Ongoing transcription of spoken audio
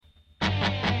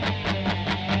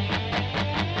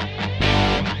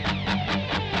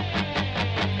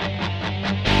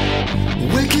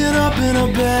waking up in a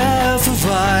bath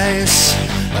of ice.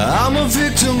 I'm a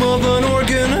victim of an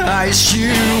organ heist. You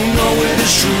know it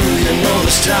is true, you know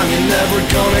this time you're never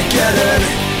gonna get it.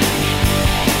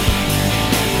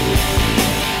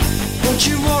 But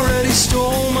you already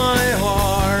stole my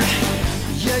heart.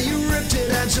 Yeah, you ripped it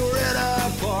and tore it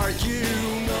apart. You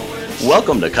know it is.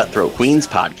 Welcome to Cutthroat Queens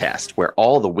podcast, where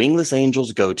all the wingless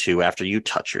angels go to after you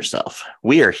touch yourself.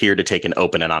 We are here to take an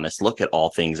open and honest look at all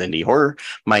things indie horror.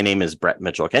 My name is Brett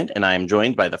Mitchell-Kent, and I am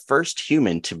joined by the first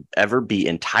human to ever be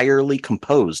entirely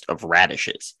composed of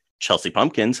radishes, Chelsea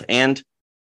Pumpkins, and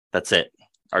that's it.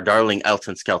 Our darling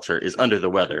Elton Skelter is under the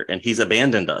weather, and he's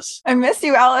abandoned us. I miss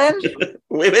you, Elton.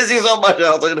 We miss you so much,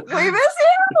 Elton. We miss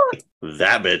you.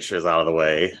 That bitch is out of the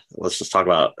way. Let's just talk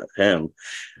about him.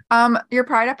 Your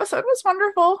Pride episode was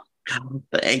wonderful.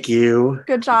 Thank you.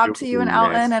 Good job to you and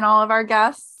Elton and all of our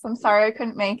guests. I'm sorry I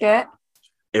couldn't make it.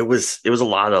 It was a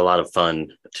lot of fun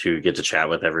to get to chat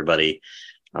with everybody.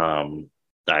 I've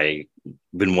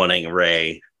been wanting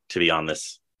Ray to be on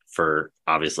this for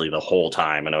obviously the whole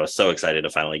time, and I was so excited to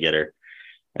finally get her.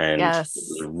 And yes,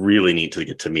 it was really neat to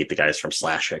get to meet the guys from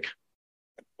Slashik.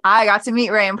 I got to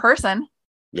meet Ray in person.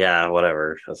 Yeah,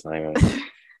 whatever. That's not even.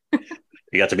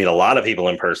 You got to meet a lot of people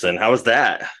in person. How was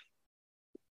that?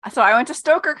 So I went to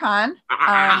StokerCon,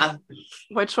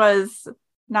 which was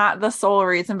not the sole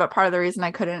reason, but part of the reason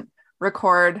I couldn't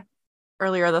record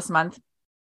earlier this month.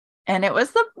 And it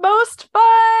was the most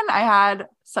fun. I had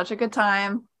such a good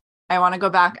time. I want to go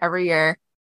back every year.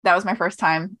 That was my first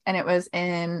time. And it was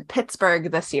in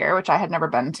Pittsburgh this year, which I had never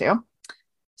been to.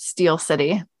 Steel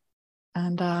City.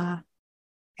 And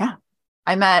yeah,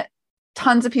 I met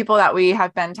tons of people that we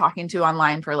have been talking to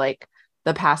online for like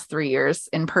the past 3 years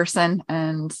in person.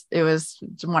 And it was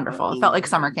wonderful. It felt like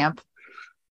summer camp.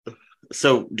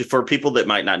 So for people that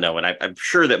might not know, and I'm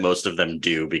sure that most of them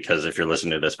do, because if you're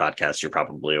listening to this podcast, you're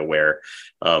probably aware.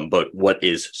 But what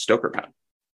is StokerCon?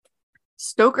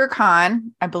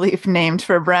 StokerCon, I believe named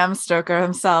for Bram Stoker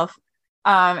himself,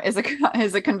 is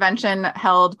a convention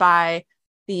held by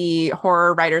the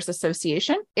Horror Writers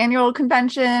Association. Annual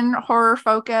convention, horror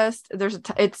focused.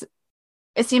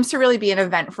 It seems to really be an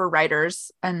event for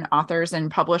writers and authors and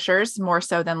publishers more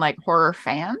so than like horror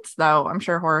fans, though I'm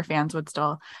sure horror fans would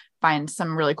still find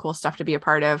some really cool stuff to be a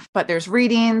part of. But there's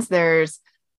readings, there's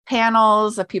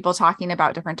panels of people talking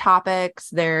about different topics.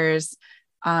 There's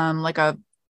like a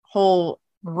whole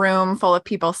room full of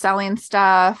people selling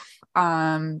stuff.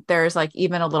 There's like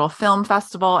even a little film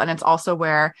festival, and it's also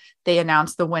where they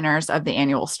announce the winners of the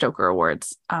annual Stoker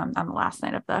Awards on the last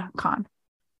night of the con.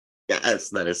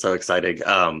 Yes, that is so exciting.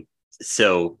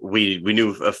 So we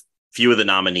knew a few of the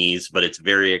nominees, but it's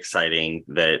very exciting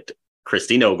that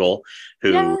Christine Ogle,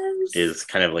 who is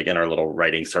kind of like in our little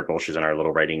writing circle, she's in our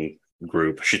little writing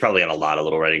group. She's probably in a lot of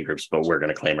little writing groups, but we're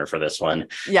going to claim her for this one.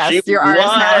 Yes, she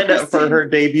won for her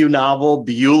debut novel,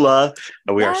 Beulah.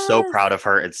 And we are so proud of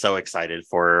her and so excited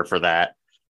for that.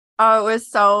 Oh,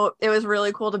 it was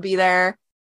really cool to be there.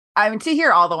 I mean, to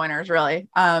hear all the winners, really.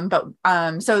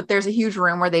 So there's a huge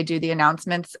room where they do the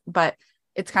announcements, but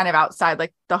it's kind of outside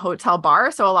like the hotel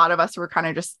bar. So a lot of us were kind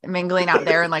of just mingling out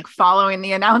there and like following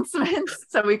the announcements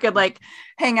so we could like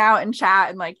hang out and chat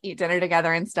and like eat dinner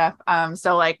together and stuff.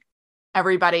 So like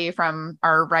everybody from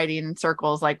our writing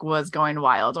circles like was going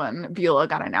wild when Beulah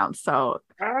got announced. So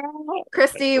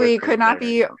Christy, we could not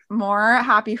be more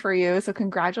happy for you. So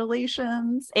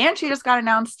congratulations. And she just got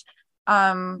announced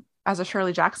as a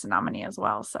Shirley Jackson nominee as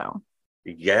well. So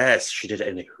yes, she did.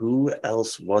 And who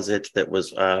else was it that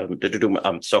was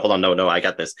so hold on, no, I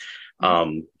got this.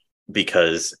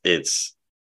 Because it's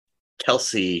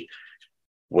Kelsey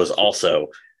was also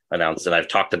announced, and I've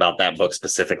talked about that book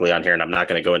specifically on here, and I'm not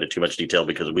going to go into too much detail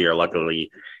because we are luckily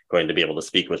going to be able to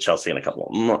speak with Chelsea in a couple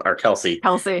of Kelsey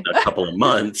in a couple of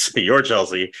months. You're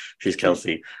Chelsea, she's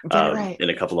Kelsey, right. In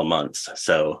a couple of months.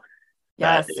 So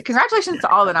yes, congratulations to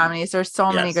all the nominees. There's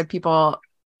so many good people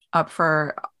up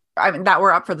for, that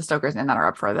were up for the Stokers and that are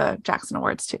up for the Jackson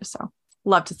Awards too. So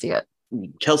love to see it.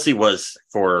 Kelsey was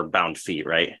for Bound Feet,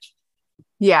 right?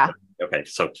 Yeah. Okay,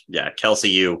 so yeah, Kelsey,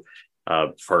 you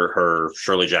for her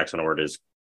Shirley Jackson Award is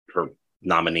her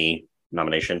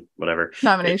nomination, whatever.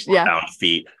 Nomination, yeah. Bound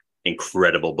Feet,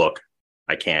 incredible book.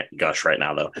 I can't gush right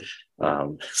now though.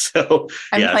 So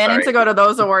I'm planning to go to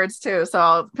those awards too, so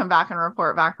I'll come back and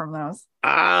report back from those.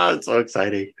 It's so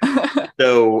exciting.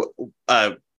 So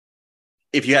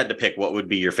if you had to pick, what would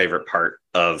be your favorite part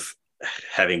of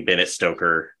having been at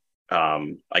Stoker?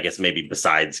 I guess maybe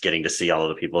besides getting to see all of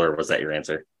the people, or was that your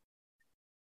answer?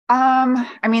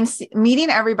 I mean, meeting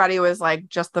everybody was like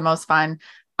just the most fun.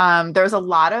 There was a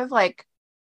lot of like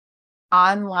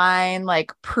online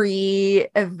like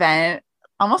pre-event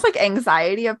almost like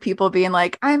anxiety of people being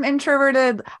like, I'm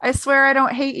introverted, I swear I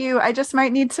don't hate you, I just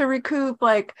might need to recoup,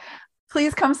 like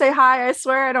please come say hi, I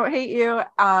swear I don't hate you.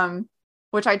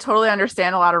 Which I totally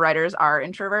understand. A lot of writers are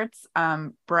introverts.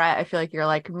 Brett, I feel like you're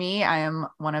like me. I am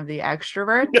one of the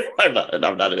extroverts. I'm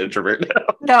not an introvert.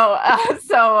 No.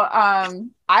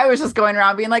 I was just going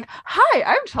around being like, hi,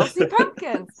 I'm Chelsea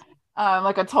Pumpkins.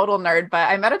 Like a total nerd, but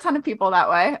I met a ton of people that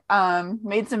way.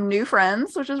 Made some new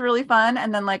friends, which was really fun.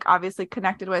 And then like obviously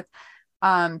connected with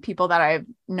people that I've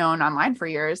known online for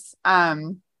years.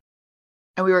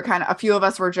 And we were a few of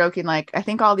us were joking, like, I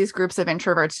think all these groups of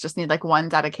introverts just need like one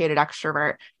dedicated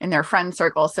extrovert in their friend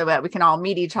circle so that we can all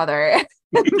meet each other and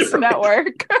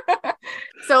network.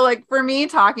 So like for me,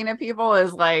 talking to people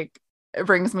is like, it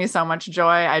brings me so much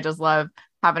joy. I just love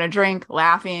having a drink,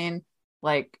 laughing,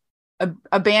 like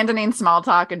abandoning small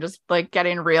talk and just like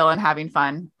getting real and having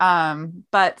fun.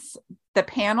 But the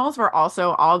panels were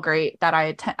also all great that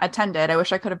I attended. I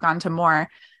wish I could have gone to more,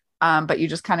 but you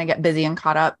just kind of get busy and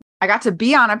caught up. I got to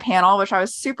be on a panel, which I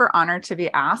was super honored to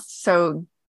be asked. So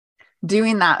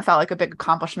doing that felt like a big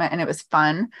accomplishment and it was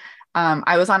fun.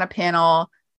 I was on a panel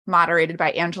moderated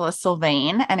by Angela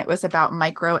Sylvain, and it was about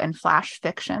micro and flash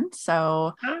fiction.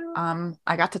 So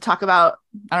I got to talk about,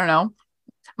 I don't know,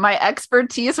 my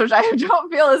expertise, which I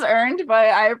don't feel is earned, but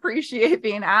I appreciate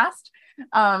being asked. So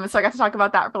I got to talk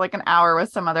about that for like an hour with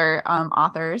some other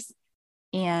authors.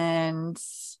 And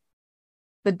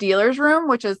the dealer's room,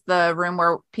 which is the room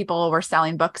where people were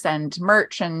selling books and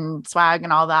merch and swag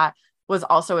and all that, was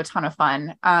also a ton of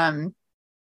fun.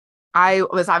 I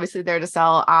was obviously there to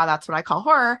sell That's What I Call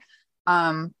Horror,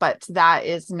 but that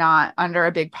is not under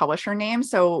a big publisher name.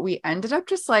 So we ended up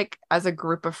just like as a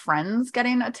group of friends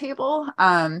getting a table.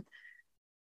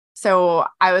 So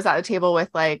I was at a table with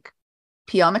like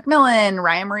P.L. Macmillan,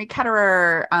 Ryan Marie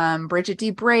Ketterer, Bridget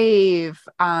D. Brave,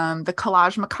 the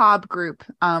Collage Macabre group.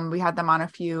 We had them on a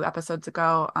few episodes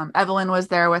ago. Evelyn was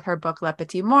there with her book Le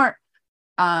Petit Mort.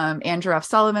 Andrew F.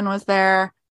 Sullivan was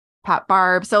there, Pat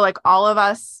Barb. So like all of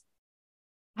us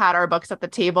had our books at the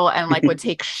table and like would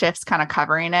take shifts kind of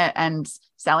covering it and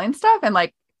selling stuff. And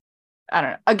like, I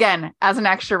don't know, again, as an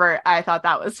extrovert, I thought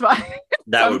that was fun.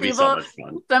 That would be so much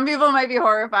fun. Some people might be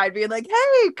horrified, being like,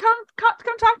 hey, come talk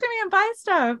to me and buy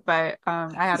stuff. But I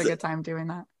had a good time doing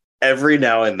that. Every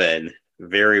now and then,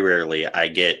 very rarely, I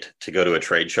get to go to a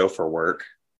trade show for work,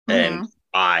 and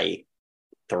I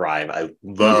thrive. I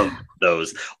love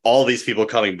those. All these people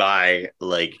coming by,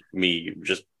 like me,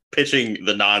 just pitching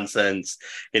the nonsense,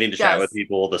 getting to chat with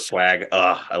people, the swag.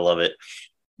 I love it.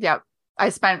 Yep. I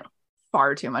spent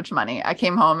far too much money. I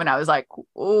came home and I was like,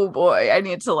 oh boy, I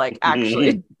need to like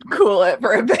actually cool it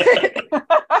for a bit.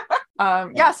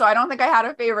 So I don't think I had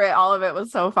a favorite. All of it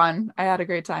was so fun. I had a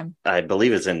great time. I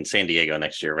believe it's in San Diego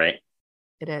next year, right?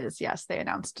 It is. Yes, they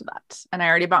announced that. And I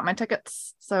already bought my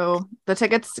tickets. So the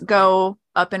tickets go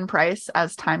up in price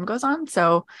as time goes on.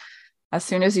 So as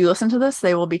soon as you listen to this,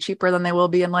 they will be cheaper than they will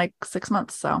be in like 6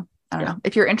 months. So I don't know.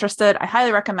 If you're interested, I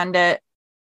highly recommend it.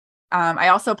 I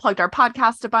also plugged our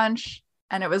podcast a bunch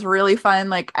and it was really fun.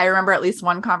 Like I remember at least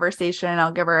one conversation.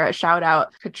 I'll give her a shout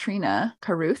out, Katrina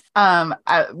Caruth.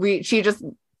 I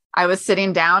was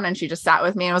sitting down and she just sat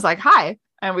with me and was like, hi.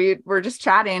 And we were just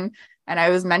chatting and I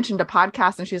was mentioned a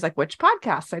podcast and she's like, which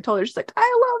podcast? I told her, she's like,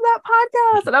 I love that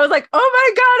podcast. And I was like, oh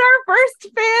my God, our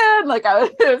first fan. Like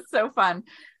it was so fun.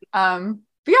 But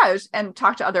yeah, and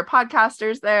talked to other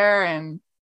podcasters there. And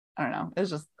I don't know. It was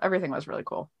just, everything was really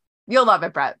cool. You'll love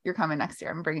it, Brett. You're coming next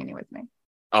year. I'm bringing you with me.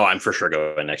 Oh, I'm for sure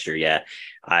going next year. Yeah.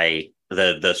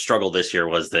 The struggle this year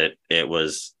was that it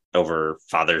was over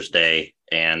Father's Day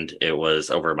and it was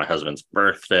over my husband's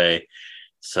birthday.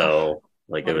 So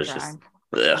it was just,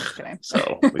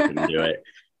 so we couldn't do it.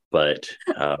 But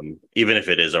even if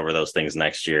it is over those things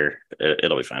next year,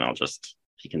 it'll be fine.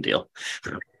 He can deal.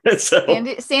 So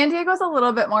San Diego's a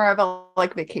little bit more of a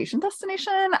like vacation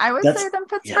destination, I would say, than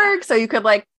Pittsburgh. Yeah. So you could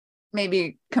like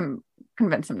maybe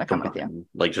convince him to come with you.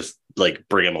 Like just like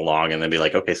bring him along and then be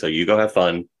like, okay, so you go have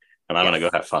fun and I'm going to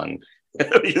go have fun.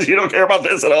 Because you don't care about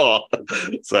this at all.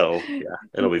 So yeah,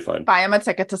 it'll be fun. Buy him a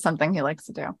ticket to something he likes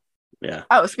to do. Yeah.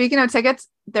 Oh, speaking of tickets,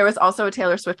 there was also a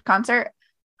Taylor Swift concert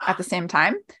at the same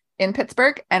time in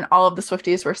Pittsburgh, and all of the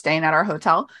Swifties were staying at our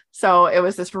hotel. So it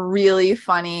was this really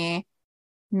funny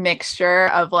mixture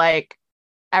of like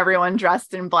everyone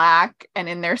dressed in black and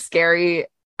in their scary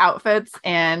outfits,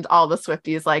 and all the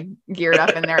Swifties like geared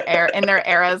up in their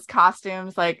Eras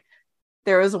costumes. Like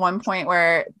there was one point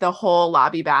where the whole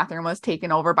lobby bathroom was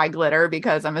taken over by glitter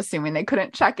because I'm assuming they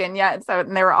couldn't check in yet. So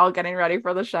they were all getting ready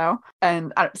for the show.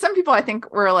 And some people I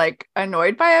think were like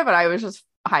annoyed by it, but I was just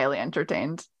highly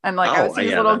entertained. And like I would see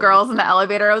these little girls in the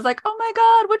elevator. I was like, oh my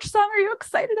God, which song are you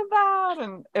excited about?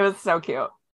 And it was so cute.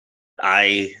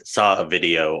 I saw a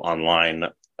video online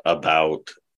about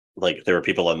like there were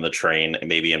people on the train,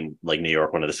 maybe in like New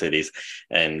York, one of the cities,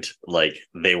 and like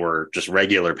they were just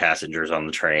regular passengers on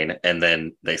the train, and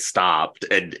then they stopped,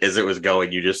 and as it was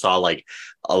going, you just saw like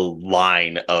a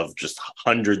line of just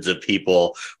hundreds of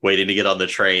people waiting to get on the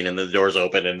train, and the doors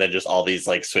open, and then just all these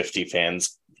like Swiftie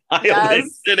fans piled in,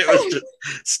 and it was just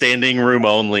standing room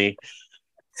only.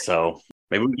 So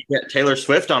maybe we can get Taylor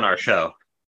Swift on our show.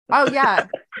 Oh yeah,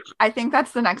 I think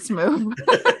that's the next move.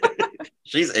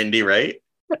 She's indie, right?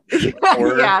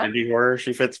 Horror, yeah, indie horror.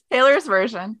 She fits Taylor's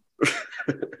version.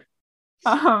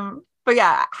 But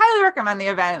yeah, highly recommend the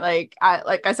event. Like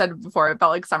I said before, it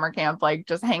felt like summer camp, like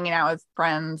just hanging out with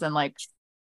friends and like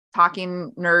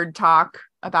talking nerd talk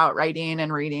about writing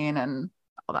and reading and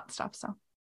all that stuff. So,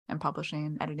 and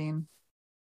publishing, editing,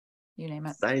 you name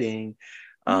it. Exciting.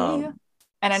 Yeah.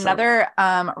 And another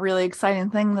really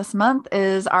exciting thing this month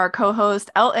is our co-host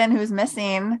Elton, who's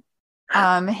missing.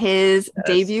 His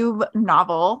debut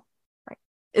novel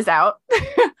is out,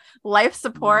 Life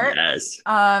Support. Yes.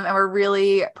 And we're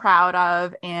really proud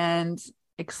of and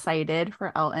excited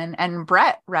for Elton. And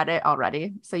Brett read it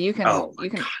already, so you can. God.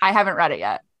 I haven't read it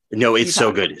yet. No, it's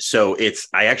so good. So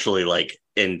I actually like,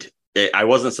 and I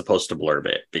wasn't supposed to blurb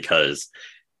it because,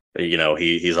 you know,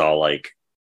 he's all like,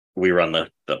 we run the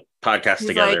podcast he's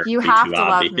together. Like, you have to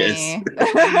obvious.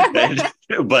 Love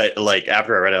me. But like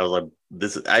after I read it, I was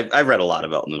like, I've read a lot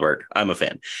of Elton's work. I'm a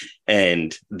fan.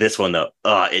 And this one though,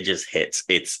 it just hits.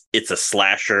 It's a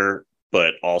slasher,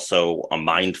 but also a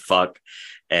mind fuck.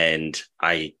 And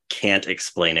I can't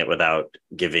explain it without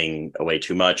giving away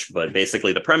too much. But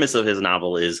basically the premise of his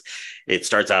novel is it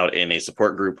starts out in a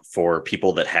support group for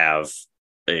people that have,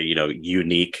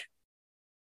 unique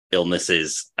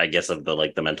illnesses, I guess, of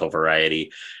the mental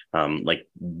variety. Like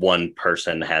one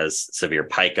person has severe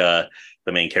pica.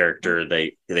 The main character,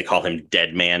 they call him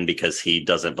Dead Man because he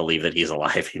doesn't believe that he's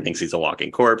alive. He thinks he's a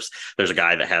walking corpse. There's a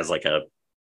guy that has like a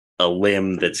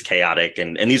limb that's chaotic,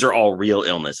 and these are all real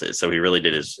illnesses. So he really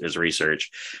did his research.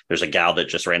 There's a gal that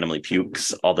just randomly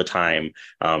pukes all the time.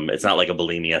 It's not like a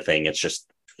bulimia thing. It's just,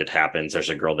 it happens. There's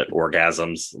a girl that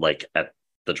orgasms like at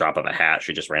the drop of a hat.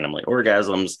 She just randomly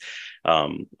orgasms.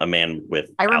 A man with,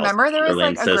 I remember there was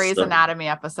like a Grey's Anatomy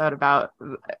episode about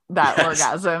that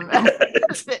orgasm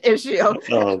issue.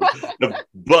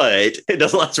 But it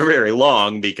doesn't last for very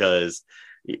long because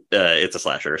it's a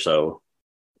slasher. So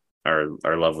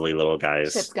our lovely little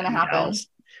guys, it's gonna happen.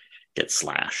 Get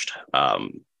slashed.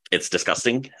 It's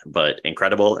disgusting, but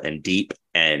incredible and deep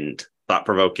and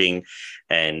thought-provoking,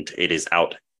 and it is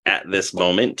out at this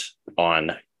moment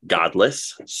on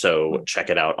Godless, so check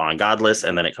it out on Godless,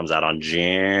 and then it comes out on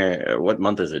what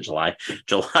month is it? July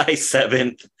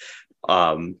 7th,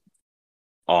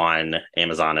 on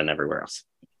Amazon and everywhere else.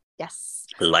 Yes.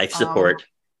 Life Support,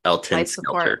 Elton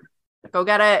Skelter. Go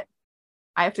get it.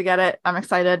 I have to get it. I'm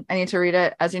excited. I need to read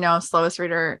it. As you know, slowest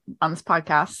reader on this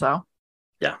podcast. So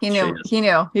yeah, he knew.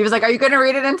 He was like, "Are you going to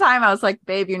read it in time?" I was like,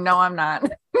 "Babe, you know I'm not.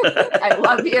 I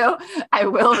love you. I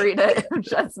will read it,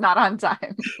 just not on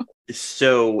time."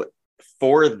 So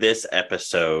for this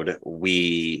episode,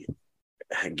 we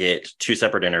get two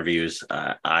separate interviews.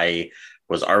 I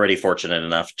was already fortunate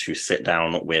enough to sit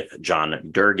down with John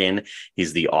Durgan.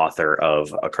 He's the author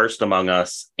of Accursed Among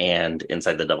Us and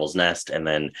Inside the Devil's Nest. And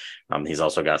then he's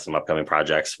also got some upcoming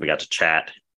projects. We got to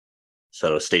chat.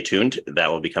 So stay tuned. That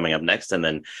will be coming up next. And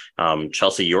then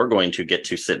Chelsea, you're going to get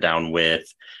to sit down with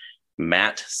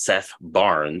Matt Seth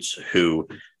Barnes, who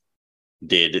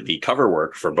did the cover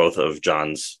work for both of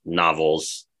John's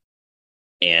novels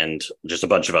and just a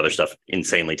bunch of other stuff.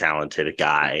 Insanely talented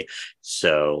guy.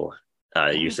 So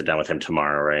you sit down with him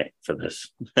tomorrow, right, for this?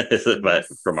 But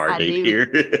from our date here.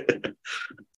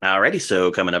 Alrighty,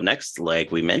 so coming up next,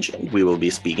 like we mentioned, we will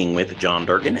be speaking with John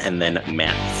Durgan and then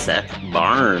Matt Seth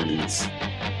Barnes.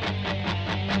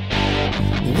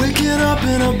 Waking up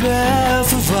in a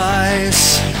bath of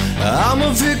ice, I'm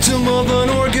a victim of an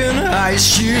organ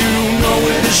heist. You know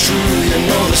it is true, you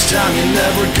know this time you're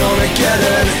never gonna get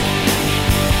it.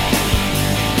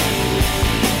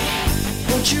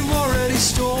 But you've already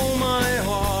stole my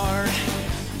heart.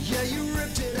 Yeah, you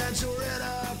ripped it and tore it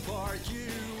apart.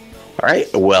 All right,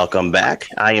 welcome back.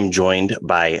 I am joined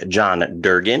by John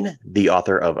Durgan, the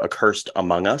author of Accursed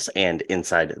Among Us and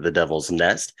Inside the Devil's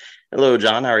Nest. Hello,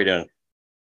 John. How are you doing?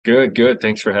 Good.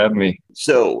 Thanks for having me.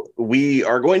 So we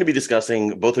are going to be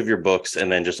discussing both of your books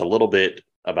and then just a little bit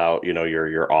about,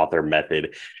 your author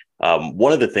method.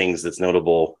 One of the things that's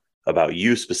notable about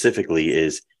you specifically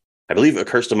is, I believe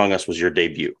Accursed Among Us was your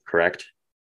debut, correct?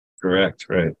 Correct,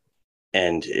 right.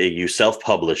 And you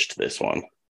self-published this one.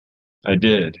 I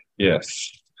did,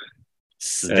 yes.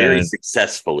 Very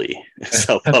successfully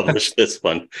self-published this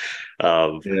one.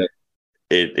 Yeah.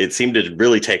 It seemed to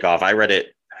really take off. I read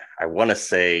it, I want to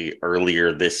say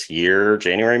earlier this year,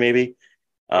 January maybe.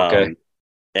 Okay.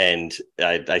 And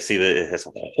I see that it has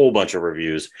a whole bunch of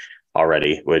reviews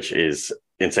already, which is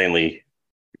insanely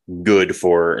good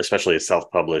for especially a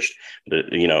self-published,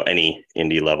 any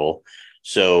indie level.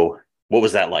 So what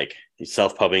was that like?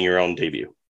 Self-pubbing your own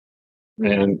debut?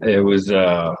 And it was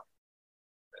a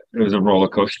roller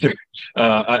coaster.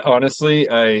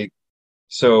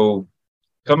 So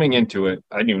coming into it,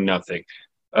 I knew nothing.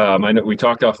 I know we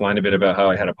talked offline a bit about how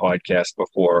I had a podcast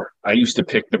before. I used to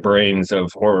pick the brains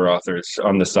of horror authors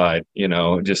on the side,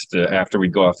 just after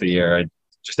we'd go off the air, I'd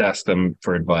just ask them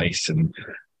for advice. And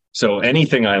so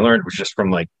anything I learned was just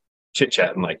from like chit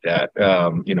chatting like that,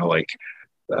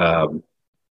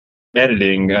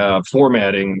 editing,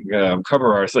 formatting,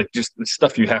 cover arts, like just the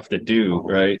stuff you have to do.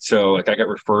 Right. So like I got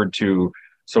referred to,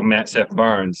 so Matt Seth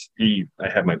Barnes, I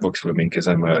have my books with me because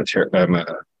I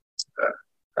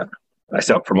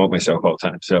self-promote myself all the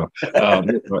time. So,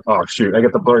 oh shoot, I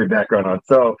got the blurry background on.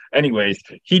 So anyways,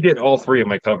 he did all three of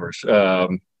my covers.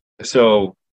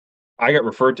 So I got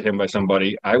referred to him by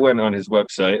somebody. I went on his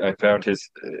website. I found his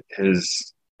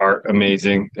art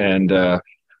amazing. And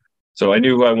so I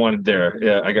knew who I wanted there.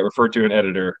 Yeah, I got referred to an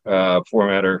editor,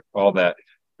 formatter, all that.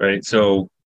 Right. So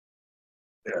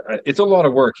it's a lot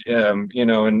of work,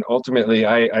 and ultimately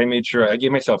I made sure I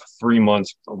gave myself 3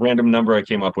 months, a random number I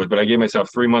came up with, but I gave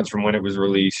myself 3 months from when it was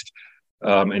released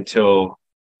from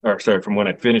when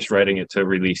I finished writing it to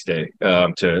release day,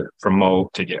 to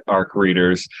promote, to get ARC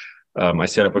readers. I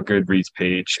set up a Goodreads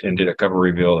page and did a cover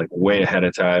reveal like way ahead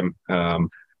of time.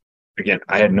 Again,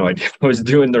 I had no idea if I was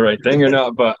doing the right thing or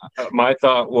not, but my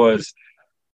thought was,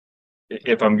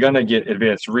 if I'm going to get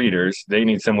advanced readers, they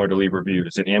need somewhere to leave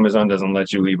reviews, and Amazon doesn't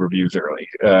let you leave reviews early,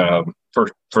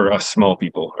 for us small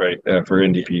people, right? For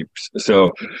indie peeps.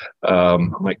 So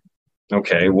I'm like,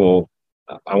 okay, well,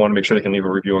 I want to make sure they can leave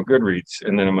a review on Goodreads.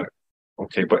 And then I'm like,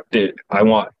 okay, but I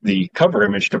want the cover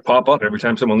image to pop up every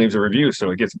time someone leaves a review,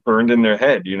 so it gets burned in their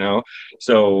head,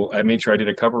 So I made sure I did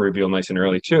a cover reveal nice and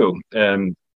early too.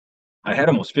 And I had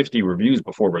almost 50 reviews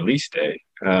before release day,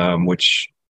 which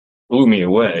blew me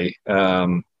away.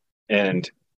 And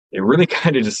it really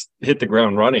kind of just hit the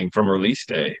ground running from release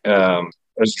day. I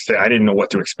didn't know what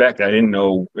to expect. I didn't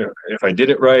know if I did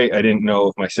it right. I didn't know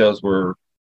if my sales were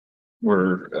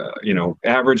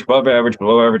average, above average,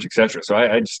 below average, etc. So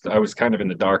I was kind of in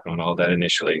the dark on all that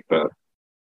initially. But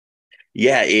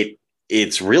yeah,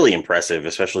 it's really impressive,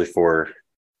 especially for,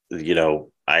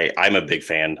 I'm a big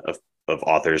fan of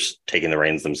authors taking the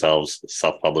reins themselves,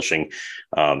 self-publishing.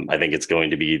 I think it's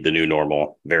going to be the new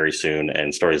normal very soon.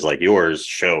 And stories like yours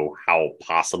show how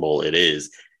possible it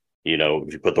is.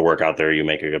 If you put the work out there, you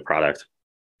make a good product,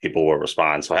 people will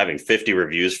respond. So having 50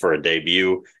 reviews for a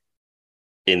debut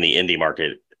in the indie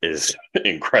market is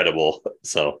incredible.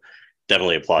 So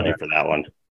definitely applaud you for that one.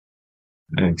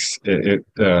 Thanks.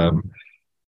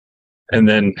 And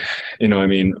then,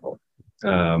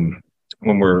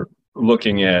 when we're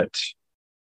looking at,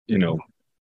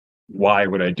 why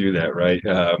would I do that, right?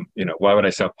 Why would I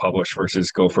self-publish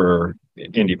versus go for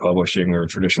indie publishing or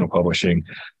traditional publishing?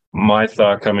 My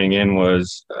thought coming in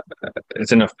was,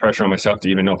 it's enough pressure on myself to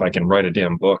even know if I can write a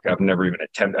damn book. I've never even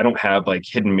attempted. I don't have like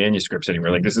hidden manuscripts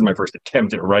anywhere. Like, this is my first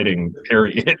attempt at writing,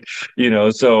 period.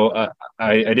 So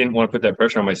I didn't want to put that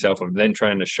pressure on myself of then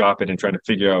trying to shop it and trying to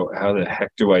figure out how the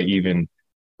heck do I even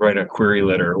write a query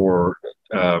letter or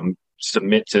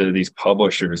submit to these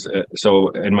publishers. So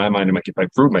in my mind, I'm like, if I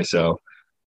prove myself,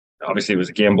 obviously it was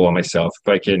a gamble on myself. If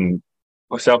I can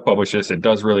self-publish this, it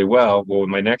does really well. Well, with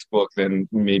my next book, then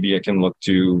maybe I can look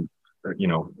to,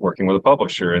 working with a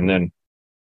publisher and then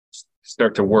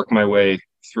start to work my way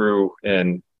through.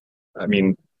 And I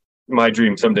mean, my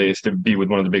dream someday is to be with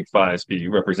one of the big fives, be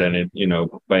represented,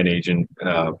 by an agent,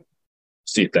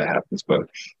 see if that happens. But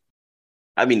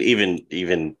I mean,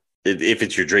 even if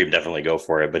it's your dream, definitely go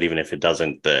for it. But even if it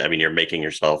doesn't, you're making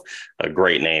yourself a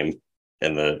great name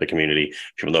in the community.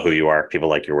 People know who you are. People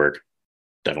like your work.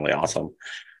 Definitely awesome.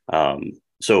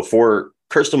 So for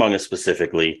Cursed Among Us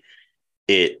specifically,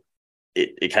 it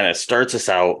kind of starts us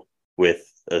out with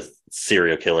a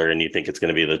serial killer and you think it's going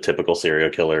to be the typical serial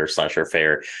killer slasher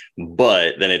fare,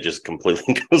 but then it just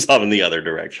completely goes off in the other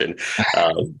direction.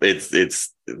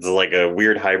 It's like a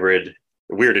weird hybrid,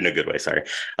 weird in a good way, sorry,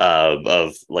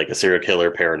 of like a serial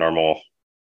killer, paranormal.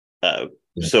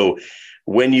 So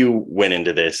when you went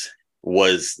into this,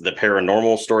 was the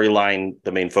paranormal storyline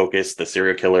the main focus, the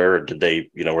serial killer, or did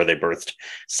they, were they birthed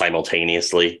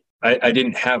simultaneously? I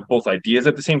didn't have both ideas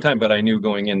at the same time, but I knew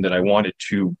going in that I wanted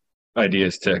two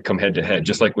ideas to come head to head,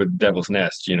 just like with Devil's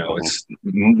Nest. It's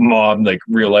mob, like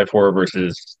real life horror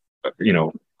versus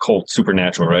cult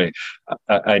supernatural, right?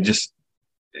 I just,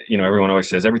 everyone always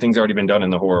says everything's already been done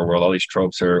in the horror world, all these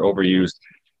tropes are overused.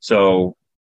 So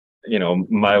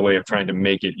my way of trying to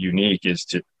make it unique is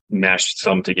to mash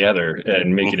some together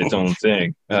and make it its own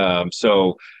thing.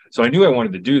 So I knew I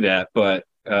wanted to do that, but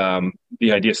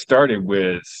the idea started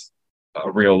with a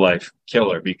real life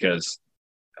killer, because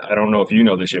I don't know if you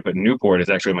know this yet, but Newport is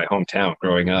actually my hometown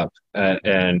growing up.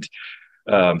 And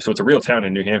so it's a real town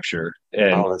in New Hampshire,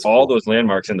 and all those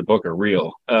landmarks in the book are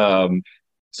real.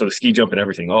 So the ski jump and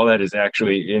everything, all that is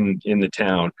actually in the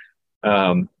town.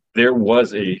 There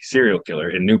was a serial killer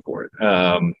in Newport.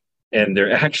 And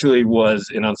there actually was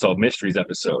an Unsolved Mysteries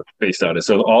episode based on it.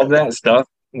 So all that stuff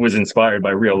was inspired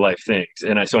by real life things.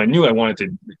 And so I knew I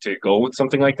wanted to go with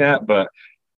something like that, but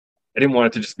I didn't want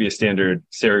it to just be a standard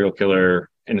serial killer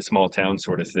in a small town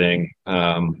sort of thing.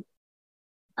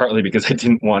 Partly because I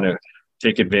didn't want to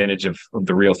take advantage of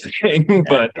the real thing,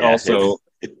 but also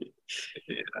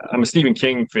I'm a Stephen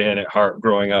King fan at heart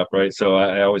growing up, right? So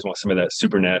I always want some of that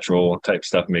supernatural type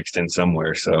stuff mixed in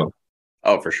somewhere. So.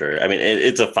 Oh, for sure. I mean,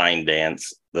 it's a fine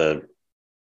dance.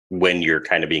 When you're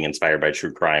kind of being inspired by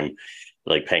true crime,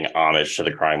 like paying homage to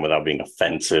the crime without being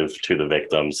offensive to the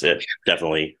victims, it's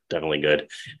definitely good.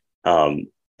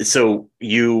 So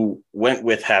you went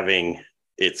with having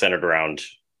it centered around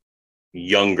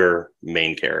younger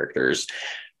main characters,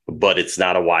 but it's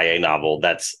not a YA novel.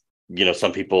 That's,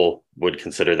 some people would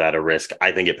consider that a risk.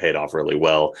 I think it paid off really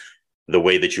well. The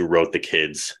way that you wrote the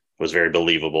kids was very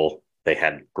believable. They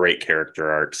had great character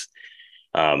arcs.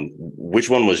 Which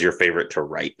one was your favorite to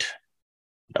write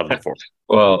of the four?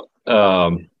 Well,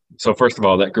 so first of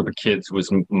all, that group of kids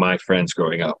was my friends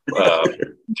growing up,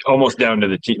 almost down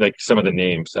to like some of the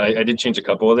names. I did change a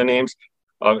couple of the names.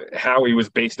 Howie was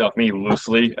based off me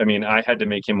loosely. I mean, I had to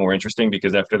make him more interesting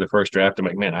because after the first draft, I'm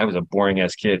like, man, I was a boring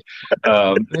ass kid.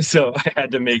 So I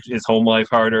had to make his home life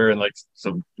harder. And like,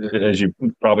 so as you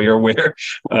probably are aware,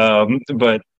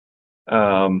 but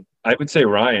I would say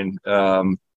Ryan,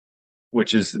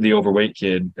 which is the overweight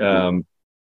kid.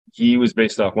 He was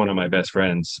based off one of my best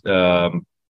friends,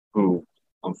 who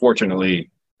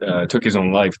unfortunately took his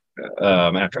own life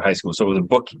after high school. So the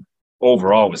book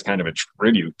overall was kind of a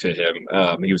tribute to him.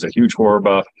 He was a huge horror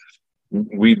buff.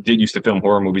 We used to film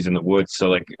horror movies in the woods, so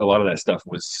like a lot of that stuff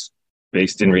was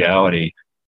based in reality.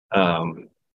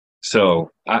 So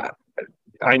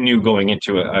I knew going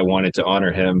into it, I wanted to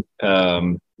honor him.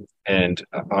 And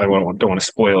I don't want to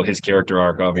spoil his character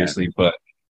arc, obviously, but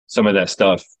some of that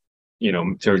stuff,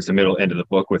 towards the middle end of the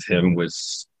book with him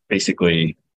was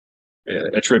basically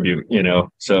a tribute,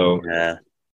 so. Yeah.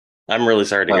 I'm really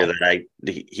sorry to hear that.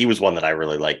 He was one that I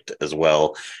really liked as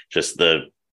well. Just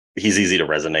he's easy to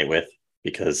resonate with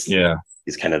because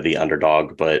he's kind of the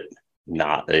underdog, but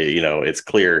not, it's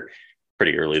clear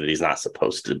pretty early that he's not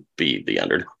supposed to be the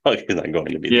underdog. He's not going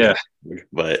to be the underdog,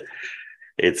 but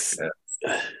it's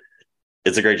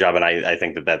a great job. And I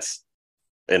think that that's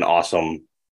an awesome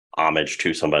homage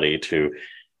to somebody, to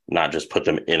not just put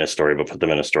them in a story, but put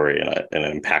them in a story in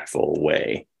an impactful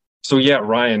way. So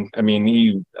Ryan, I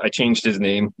mean, I changed his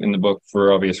name in the book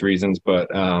for obvious reasons, but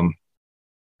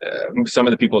some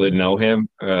of the people that know him,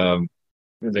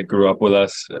 that grew up with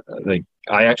us, like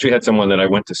I actually had someone that I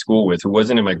went to school with who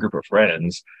wasn't in my group of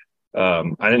friends. I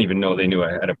didn't even know they knew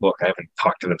I had a book. I haven't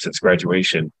talked to them since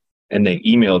graduation. And they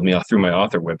emailed me through my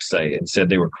author website and said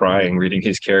they were crying reading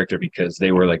his character because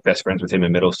they were like best friends with him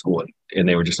in middle school. And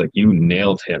they were just like, you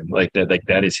nailed him. Like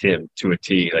that is him to a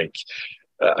T. Like,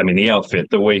 the outfit,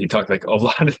 the way he talked, like a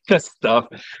lot of that stuff,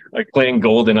 like playing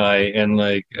GoldenEye, and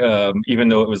like, even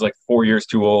though it was like 4 years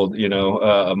too old,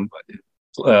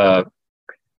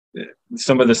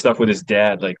 some of the stuff with his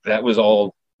dad, like that was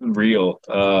all real.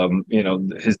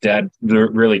 His dad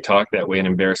really talked that way and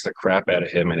embarrassed the crap out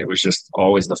of him. And it was just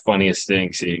always the funniest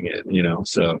thing seeing it,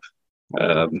 so,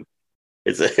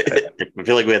 I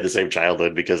feel like we had the same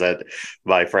childhood because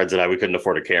my friends and I, we couldn't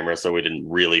afford a camera, so we didn't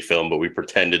really film, but we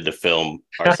pretended to film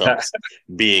ourselves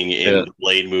being in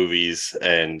Blade movies,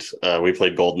 and we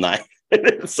played GoldenEye.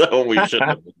 So we should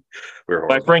have.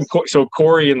 My friend, so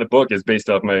Corey in the book is based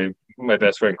off my my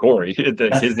best friend Corey.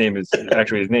 His name is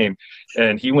actually his name,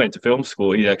 and he went to film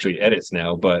school. He actually edits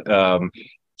now, but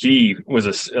he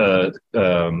was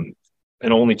an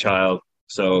only child,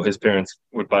 so his parents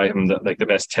would buy him the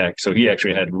best tech. So he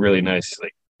actually had really nice,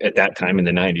 like at that time in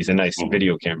the 90s, a nice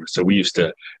video camera. So we used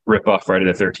to rip off Friday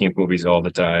the 13th movies all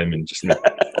the time and just make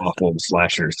awful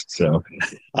slashers. So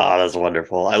that's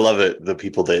wonderful. I love it. The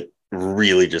people that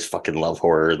really just fucking love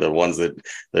horror, the ones that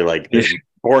they're like they're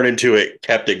born into it,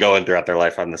 kept it going throughout their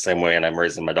life. I'm the same way, and I'm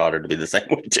raising my daughter to be the same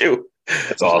way too.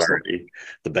 That's awesome.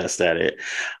 The best at it.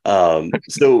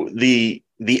 So the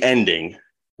ending,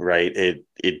 right?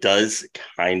 It does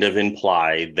kind of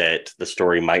imply that the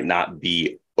story might not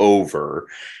be over.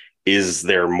 Is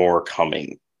there more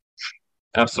coming?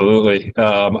 Absolutely.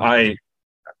 I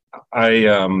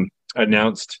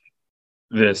announced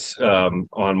this on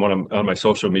my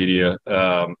social media.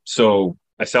 So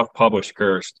I self-published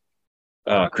Cursed.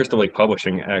 Crystal Lake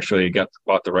Publishing actually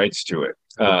bought the rights to it,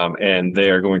 and they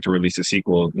are going to release a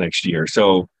sequel next year.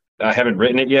 So I haven't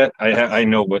written it yet. I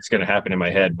know what's going to happen in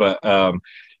my head, but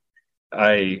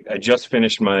I just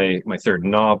finished my third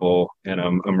novel, and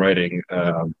I'm writing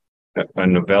a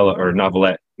novella or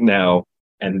novelette now,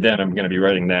 and then I'm going to be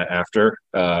writing that after.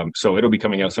 So it'll be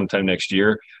coming out sometime next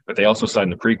year. But they also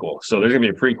signed the prequel, so there's going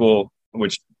to be a prequel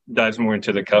which dives more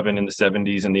into the Coven in the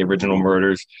 70s and the original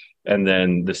murders, and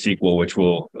then the sequel, which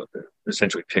will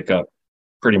essentially pick up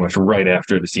pretty much right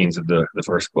after the scenes of the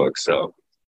first book. So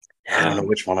I don't know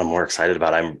which one I'm more excited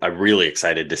about. I'm really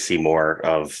excited to see more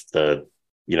of the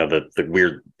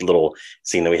weird little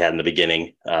scene that we had in the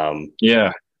beginning.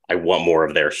 I want more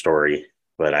of their story,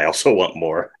 but I also want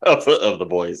more of the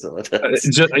boys.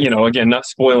 Just, again, not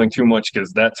spoiling too much,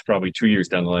 because that's probably 2 years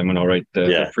down the line when I'll write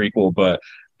the prequel. But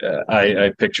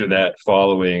I picture that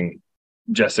following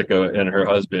Jessica and her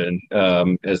husband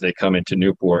as they come into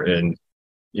Newport and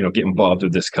get involved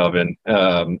with this coven,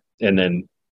 and then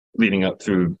leading up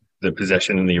through the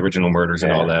possession and the original murders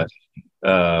and all that.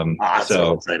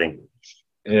 So exciting.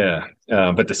 Yeah,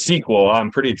 but the sequel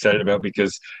I'm pretty excited about,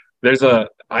 because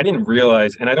I didn't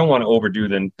realize, and I don't want to overdo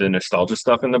the nostalgia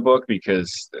stuff in the book,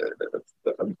 because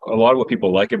a lot of what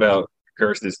people like about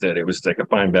Cursed is that it was like a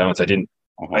fine balance. I didn't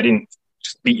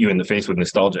just beat you in the face with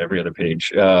nostalgia every other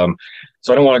page. So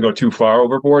I don't want to go too far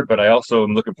overboard, but I also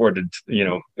am looking forward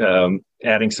to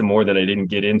adding some more that I didn't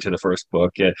get into the first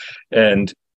book.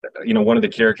 And one of the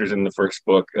characters in the first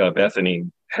book,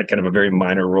 Bethany, had kind of a very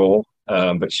minor role.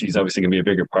 But she's obviously going to be a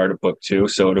bigger part of book 2.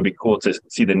 So it'll be cool to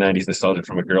see the 90s nostalgia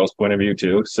from a girl's point of view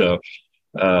too. So,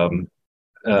 and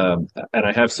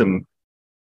I have some,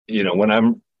 when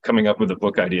I'm coming up with a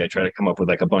book idea, I try to come up with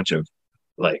like a bunch of,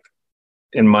 like,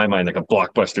 in my mind, like a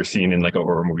blockbuster scene in like a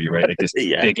horror movie, right? Like this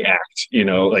big act,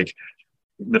 like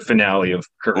the finale of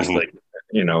Cursed, like,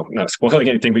 not spoiling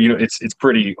anything, but it's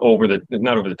pretty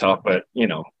not over the top, but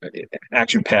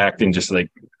action packed and just like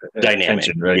dynamic,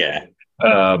 tension, right? Yeah.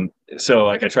 So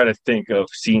like I try to think of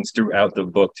scenes throughout the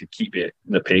book to keep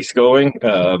the pace going.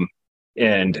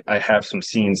 And I have some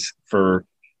scenes for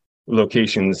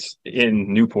locations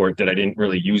in Newport that I didn't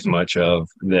really use much of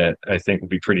that I think will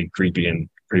be pretty creepy and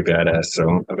pretty badass.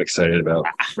 So I'm excited about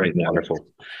right now. Wonderful.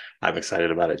 I'm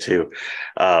excited about it too.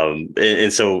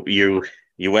 And so you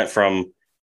went from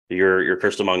your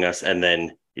Cursed Among Us, and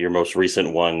then your most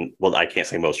recent one. Well, I can't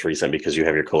say most recent because you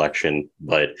have your collection,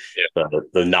 but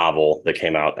the novel that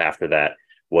came out after that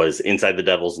was Inside the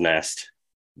Devil's Nest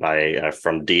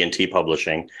from D&T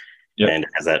Publishing, and it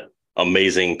has that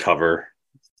amazing cover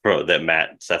that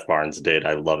Matt Seth Barnes did.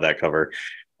 I love that cover.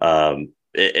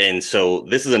 And so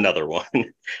this is another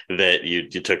one that you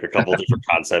took a couple different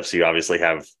concepts. You obviously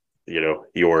have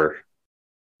your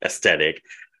aesthetic.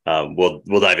 We'll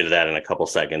dive into that in a couple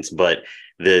seconds, but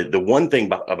the one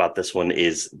thing about this one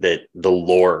is that the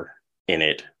lore in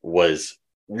it was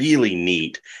really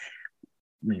neat.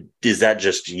 Is that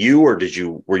just you, or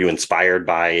were you inspired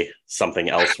by something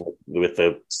else with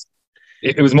the?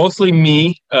 It was mostly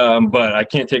me, but I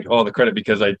can't take all the credit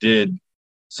because I did.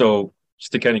 So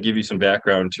just to kind of give you some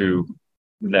background to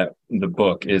the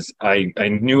book is I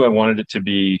knew I wanted it to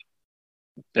be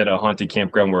at a haunted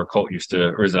campground where a cult used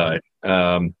to reside.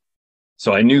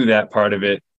 So I knew that part of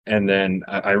it. And then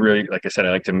I really, like I said, I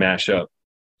like to mash up,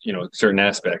 certain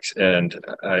aspects. And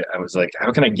I was like,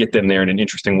 how can I get them there in an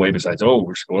interesting way besides,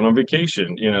 we're just going on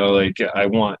vacation? I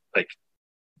want like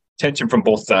tension from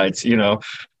both sides,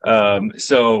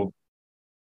 So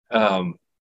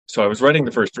I was writing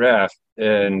the first draft,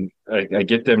 and I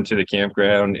get them to the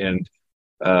campground, and,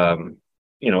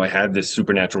 I had this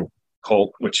supernatural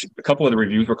cult, which a couple of the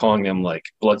reviews were calling them like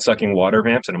blood-sucking water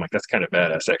vamps, and I'm like, that's kind of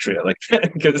badass, actually. I like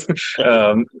that because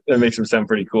that makes them sound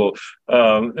pretty cool.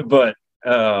 But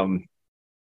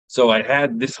so I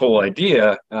had this whole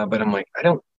idea, but I'm like,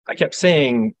 I kept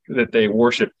saying that they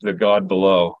worship the god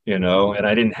below, and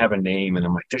I didn't have a name, and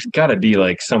I'm like, there's got to be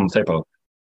like some type of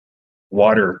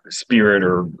water spirit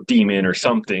or demon or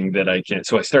something that I can.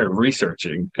 So I started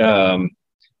researching,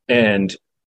 and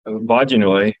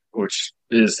Vaginoi, which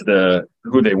is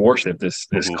who they worship, this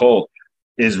cult,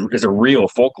 is a real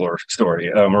folklore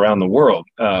story around the world,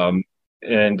 and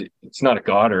it's not a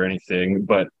god or anything,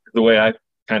 but the way I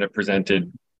kind of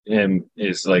presented him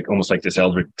is like almost like this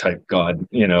Eldritch type god,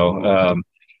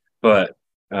 but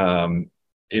the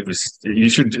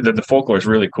folklore is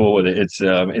really cool with it.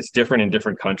 It's different in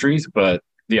different countries, but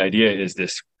the idea is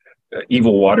this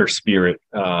evil water spirit,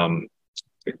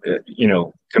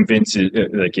 convinces,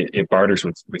 like it barters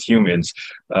with humans,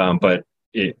 but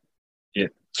it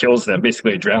kills them.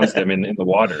 Basically, it drowns them in the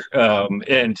water,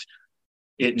 and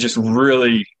it just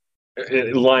really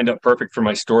it lined up perfect for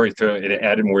my story. It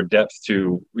added more depth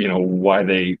to why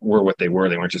they were what they were.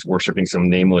 They weren't just worshiping some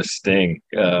nameless thing,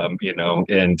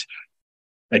 and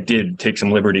I did take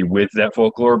some liberty with that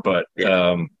folklore, but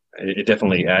it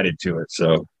definitely added to it.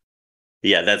 So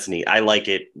yeah, that's neat. I like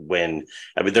it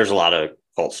there's a lot of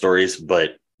cult stories,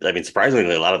 but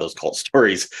surprisingly, a lot of those cult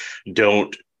stories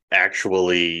don't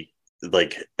actually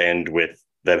like end with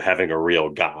them having a real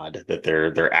god, that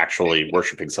they're actually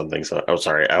worshiping something. So,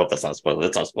 sorry, I hope that's not spoiler.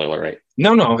 That's not spoiler, right?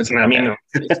 No, it's not. Okay.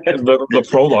 The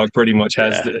prologue pretty much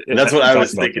has. That's what I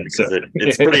was thinking. So.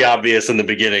 It's pretty obvious in the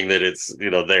beginning that it's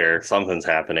something's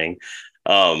happening.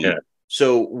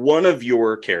 So one of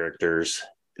your characters,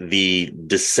 the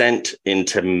descent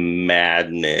into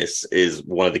madness, is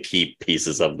one of the key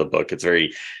pieces of the book. It's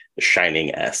very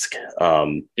Shining-esque.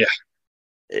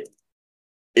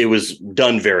 It was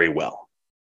done very well.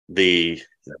 There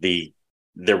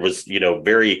was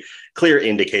very clear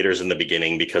indicators in the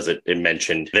beginning because it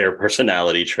mentioned their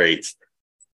personality traits,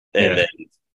 and then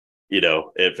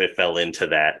if it fell into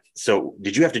that. So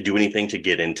did you have to do anything to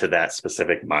get into that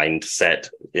specific mindset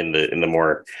in the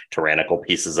more tyrannical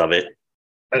pieces of it?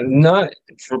 Not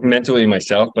mentally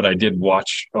myself, but I did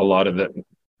watch a lot of the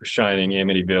Shining,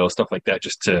 Amityville, stuff like that,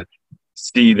 just to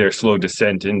see their slow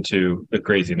descent into the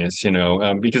craziness,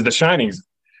 because The Shining's,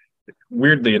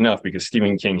 weirdly enough, because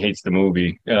Stephen King hates the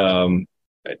movie, The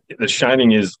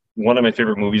Shining is one of my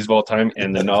favorite movies of all time,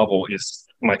 and the novel is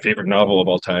my favorite novel of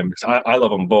all time. I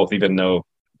love them both, even though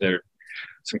there are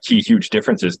some key huge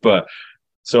differences. But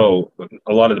so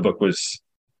a lot of the book was,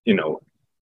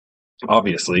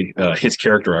 obviously his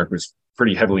character arc was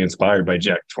pretty heavily inspired by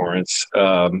Jack Torrance,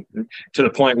 to the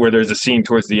point where there's a scene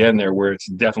towards the end there where it's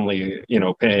definitely,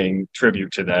 paying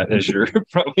tribute to that, as you're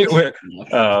probably aware.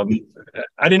 I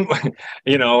didn't,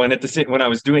 and at the same, when I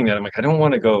was doing that, I'm like, I don't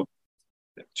want to go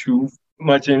too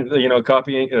much in,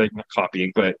 copying, like not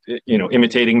copying, but,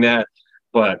 imitating that.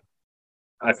 But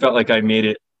I felt like I made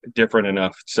it different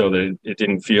enough so that it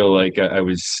didn't feel like I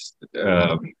was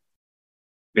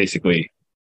basically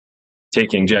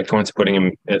taking Jack Torrance, putting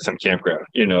him at some campground,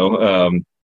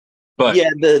 but yeah,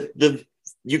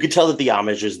 you could tell that the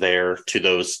homage is there to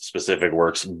those specific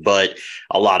works, but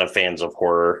a lot of fans of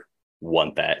horror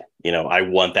want that. I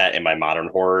want that in my modern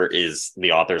horror, is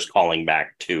the authors calling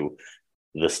back to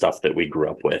the stuff that we grew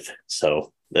up with.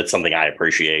 So that's something I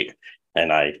appreciate,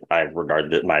 and I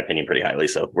regard my opinion pretty highly.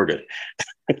 So we're good.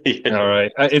 Yeah. All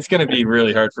right. It's going to be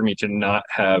really hard for me to not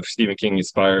have Stephen King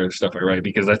inspire the stuff I write,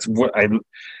 because that's what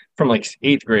from like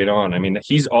 8th grade on.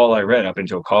 He's all I read up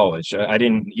until college. I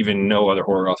didn't even know other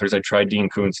horror authors. I tried Dean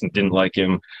Koontz and didn't like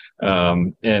him.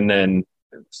 And then,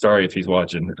 sorry if he's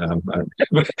watching. I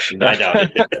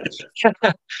doubt it.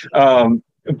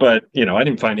 But I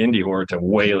didn't find indie horror till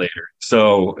way later.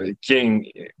 So King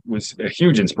was a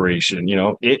huge inspiration.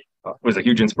 It was a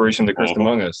huge inspiration to Cursed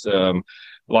Among Us. A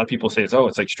lot of people say it's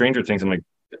like Stranger Things. I'm like,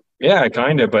 yeah,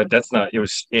 kind of, but that's not.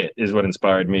 It is what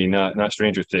inspired me, not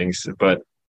Stranger Things. But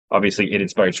obviously, it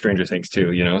inspired Stranger Things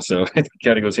too. So it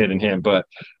kind of goes hand in hand. But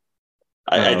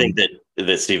I think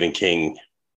that Stephen King,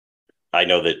 I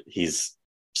know that he's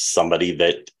somebody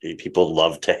that people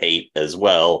love to hate as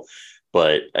well.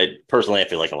 But I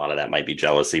feel like a lot of that might be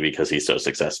jealousy because he's so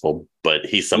successful. But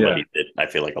he's somebody that I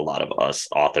feel like a lot of us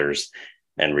authors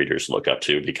and readers look up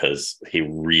to, because he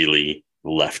really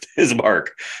left his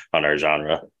mark on our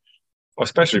genre.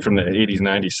 Especially from the 80s,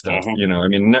 90s stuff.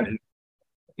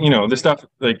 The stuff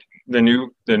like the new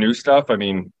stuff. I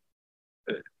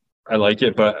like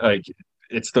it, but like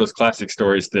it's those classic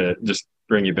stories that just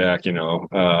bring you back, and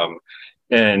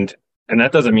and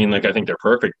that doesn't mean like I think they're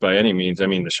perfect by any means. I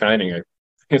mean, The Shining,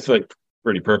 it's like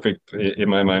pretty perfect in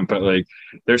my mind, but like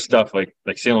there's stuff like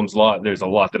Salem's Lot. There's a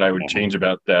lot that I would change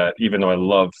about that, even though I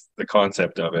love the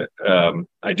concept of it.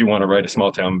 I do want to write a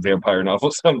small town vampire novel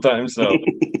sometimes, so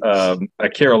I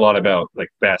care a lot about like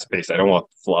fast paced. I don't want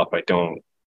flop.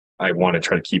 I want to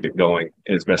try to keep it going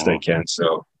as best I can.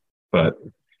 So, but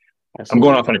I'm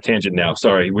going off on a tangent now.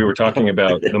 Sorry, we were talking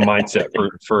about the mindset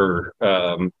for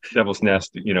Devil's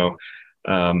Nest. You know,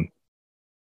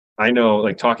 I know,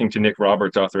 like talking to Nick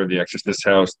Roberts, author of The Exorcist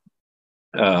House,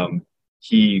 when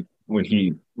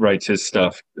he writes his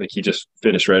stuff, like he just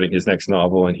finished writing his next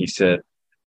novel, and he said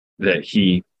that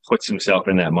he puts himself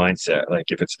in that mindset. Like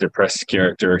if it's a depressed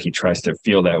character, he tries to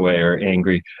feel that way, or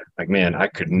angry. Like, man, I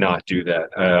could not do that.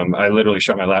 I literally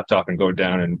shut my laptop and go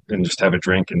down and just have a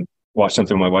drink and watch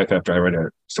something with my wife after I read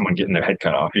someone getting their head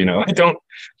cut off. You know, I don't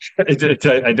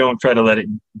try to let it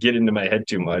get into my head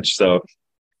too much. So.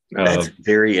 That's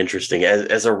very interesting.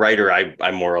 As a writer,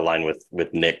 I'm more aligned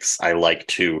with Nick's. I like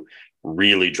to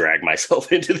really drag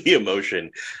myself into the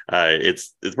emotion.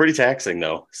 It's pretty taxing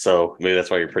though. So maybe that's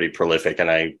why you're pretty prolific,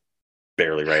 and I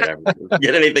barely write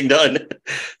get anything done.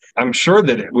 I'm sure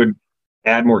that it would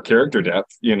add more character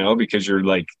depth, you know, because you're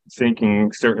like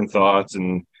thinking certain thoughts.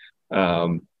 And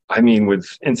I mean, with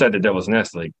Inside the Devil's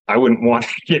Nest, like I wouldn't want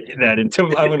to get that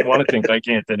into. I wouldn't want to think like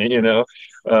Anthony, you know.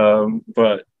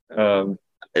 But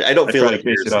I don't feel like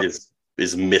yours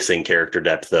is missing character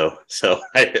depth though. So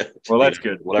well, that's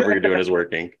good. Whatever you're doing is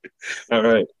working. All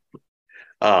right.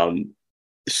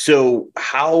 So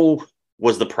how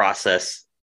was the process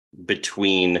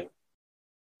between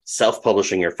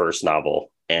self-publishing your first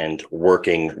novel and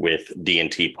working with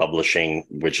D&T Publishing,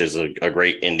 which is a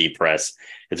great indie press?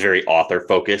 It's very author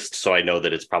focused. So I know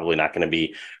that it's probably not going to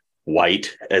be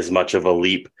quite as much of a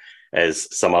leap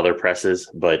as some other presses,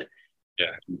 but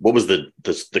yeah, what was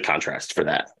the contrast for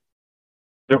that?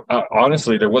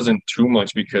 Honestly, there wasn't too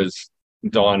much, because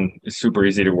Dawn is super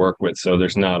easy to work with, so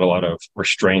there's not a lot of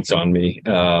restraints on me.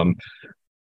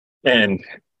 And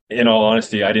in all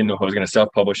honesty, I didn't know if I was going to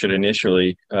self-publish it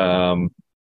initially. I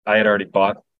had already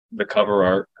bought the cover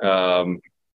art.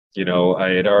 You know, I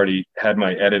had already had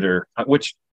my editor,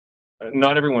 which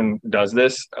not everyone does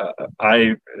this.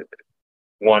 I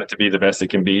want it to be the best it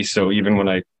can be, so even when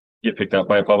I get picked up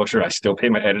by a publisher, I still pay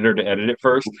my editor to edit it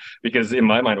first, because in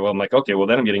my mind, well, I'm like, okay, well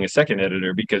then I'm getting a second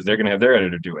editor because they're going to have their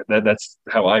editor do it. That's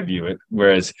how I view it.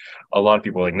 Whereas a lot of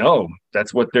people are like, no,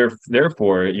 that's what they're there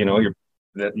for. You know,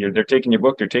 they're taking your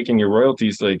book, they're taking your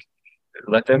royalties. Like,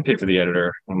 let them pay for the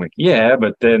editor. I'm like, yeah,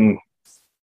 but then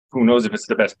who knows if it's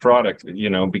the best product? You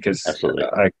know, because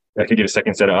I could get a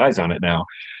second set of eyes on it now.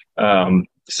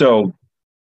 So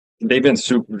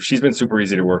she's been super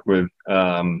easy to work with.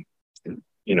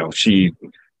 You know, I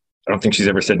don't think she's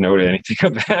ever said no to anything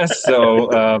I've asked.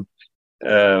 So,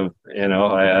 you know,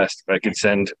 I asked if I could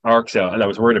send ARCs out, and I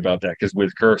was worried about that because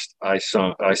with Cursed, I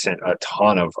sent a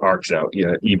ton of ARCs out,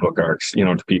 ebook ARCs, you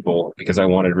know, to people, because I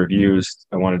wanted reviews,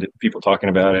 I wanted people talking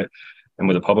about it. And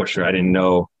with a publisher, I didn't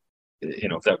know, you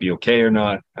know, if that'd be okay or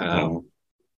not.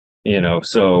 You know,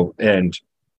 so, and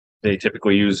they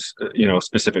typically use, you know,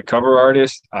 specific cover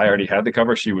artists. I already had the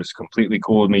cover. She was completely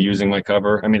cool with me using my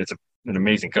cover. I mean, it's an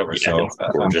amazing cover. Yeah, so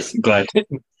I'm just glad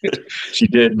she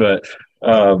did. But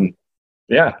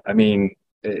yeah, I mean,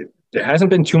 it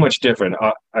hasn't been too much different.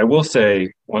 I will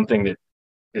say one thing that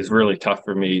is really tough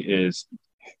for me is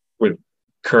with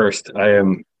Cursed,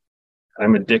 I'm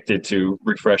addicted to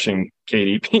refreshing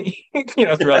KDP, you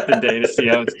know, throughout the day to see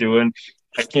how it's doing.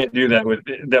 I can't do that with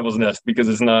Devil's Nest because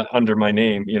it's not under my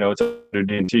name, you know, it's under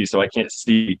D&T, so I can't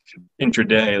see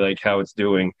intraday like how it's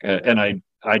doing. And I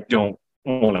don't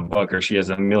want to bug her. She has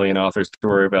a million authors to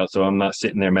worry about, so I'm not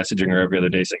sitting there messaging her every other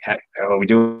day saying, "Hey, how are we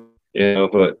doing?" You know,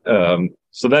 but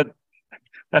so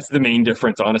that's the main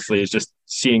difference, honestly, is just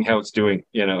seeing how it's doing.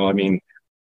 You know, I mean,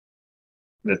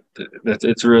 that's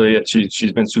it's really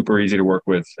she's been super easy to work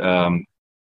with. You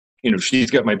know,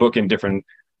 she's got my book in different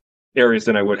areas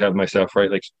than I would have myself, right?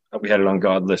 Like we had it on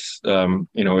Godless,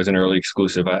 you know, as an early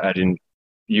exclusive. I didn't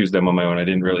use them on my own. I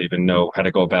didn't really even know how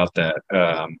to go about that.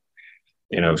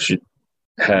 You know, she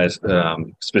has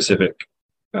specific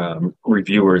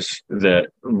reviewers that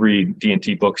read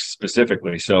D&T books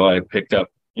specifically. So I picked up,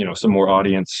 you know, some more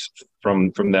audience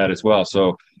from that as well.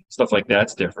 So stuff like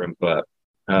that's different, but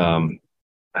I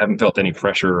haven't felt any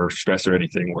pressure or stress or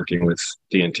anything working with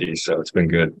D&T. So it's been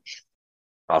good.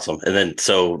 Awesome. And then,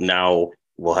 so now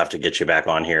we'll have to get you back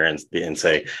on here and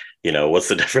say, what's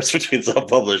the difference between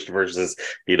self-published versus,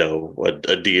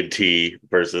 a D&T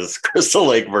versus Crystal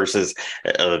Lake versus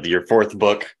your fourth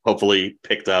book, hopefully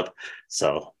picked up.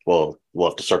 So we'll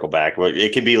have to circle back. But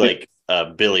it can be like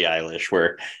Billie Eilish,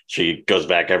 where she goes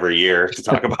back every year to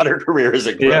talk about her career as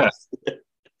a grows. Yeah.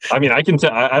 I mean, I can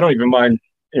tell, I don't even mind,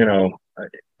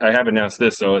 I have announced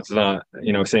this, so it's not,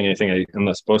 saying anything I'm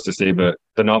not supposed to say, but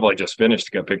the novel I just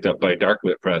finished got picked up by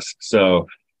Darklit Press. So,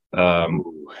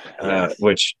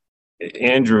 which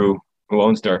Andrew, who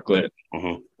owns Darklit,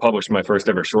 published my first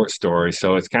ever short story.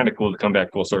 So it's kind of cool to come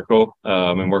back full circle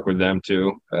and work with them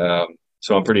too.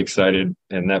 So I'm pretty excited.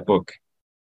 And that book,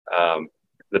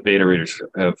 the beta readers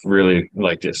have really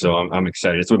liked it. So I'm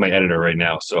excited. It's with my editor right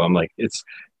now. So I'm like, it's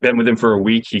been with him for a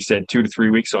week. He said 2 to 3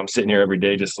 weeks. So I'm sitting here every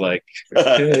day, just like,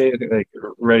 hey, like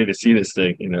ready to see this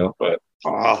thing, but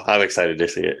I'm excited to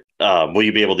see it. Will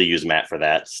you be able to use Matt for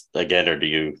that again, or do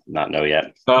you not know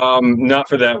yet? Not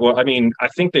for that. Well, I mean, I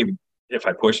think if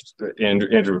I pushed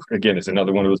Andrew again, is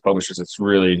another one of those publishers that's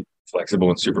really flexible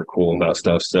and super cool about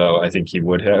stuff. So I think he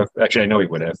would have. Actually, I know he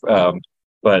would have.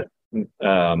 But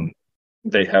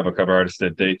they have a cover artist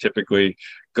that they typically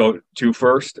go to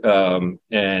first.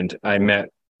 And I met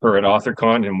her at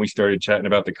AuthorCon, and we started chatting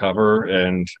about the cover,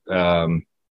 and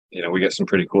we got some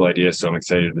pretty cool ideas. So I'm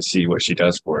excited to see what she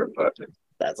does for it. But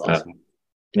that's awesome.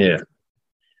 Yeah.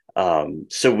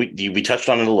 So we touched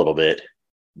on it a little bit,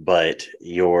 but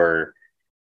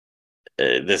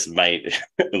this might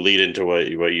lead into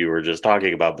what you were just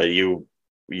talking about. But you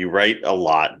write a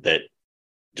lot that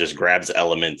just grabs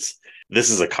elements. This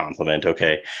is a compliment,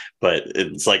 okay, but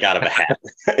it's like out of a hat.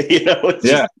 It's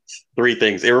just 3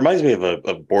 things. It reminds me of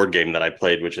a board game that I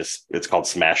played, it's called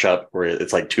Smash Up, where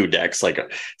it's like 2 decks, like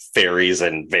fairies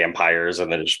and vampires, and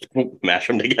then just mash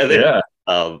them together. Yeah.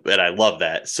 And I love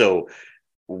that. So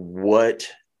what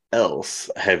else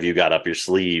have you got up your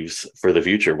sleeves for the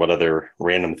future? What other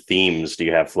random themes do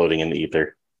you have floating in the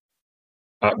ether?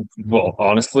 Well,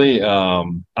 honestly,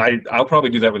 I'll probably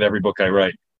do that with every book I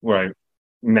write, where I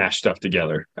mash stuff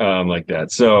together like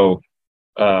that. So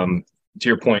to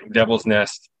your point, Devil's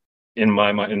Nest, in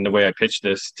my mind, in the way I pitched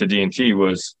this to D&T,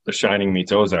 was The Shining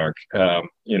meets Ozark,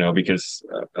 because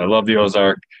I love the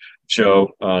Ozark show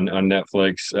on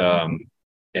Netflix,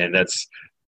 and that's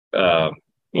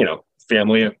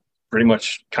family pretty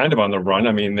much kind of on the run.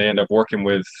 I mean, they end up working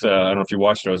with I don't know if you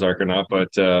watched Ozark or not, but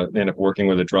they end up working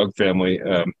with a drug family,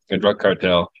 a drug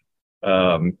cartel,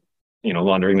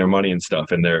 laundering their money and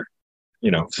stuff, and they're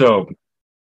so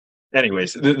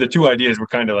anyways, the 2 ideas were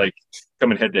kind of like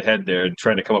coming head to head there and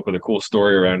trying to come up with a cool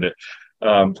story around it.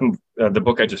 The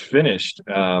book I just finished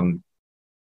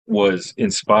was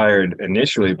inspired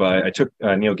initially by, I took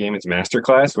Neil Gaiman's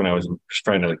masterclass when I was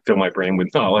trying to like fill my brain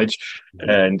with knowledge.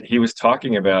 And he was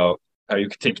talking about how you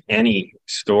could take any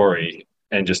story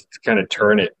and just kind of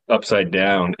turn it upside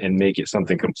down and make it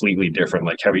something completely different.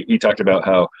 Like how he talked about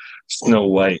how Snow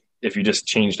White, if you just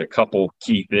changed a couple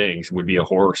key things, would be a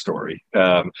horror story.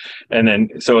 And then,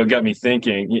 so it got me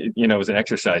thinking, it was an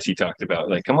exercise he talked about,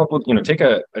 like come up with, take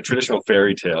a traditional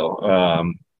fairy tale,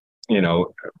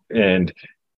 and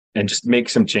just make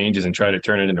some changes and try to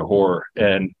turn it into horror.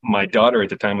 And my daughter at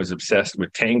the time was obsessed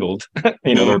with Tangled, the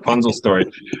Rapunzel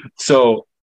story. So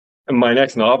my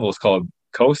next novel is called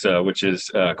Kosa, which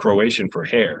is Croatian for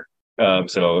hair.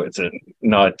 So it's a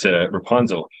nod to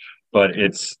Rapunzel, but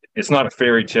it's not a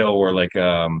fairy tale or like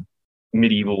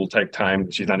medieval type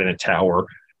time. She's not in a tower,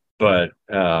 but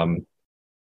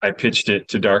I pitched it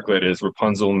to Darklit as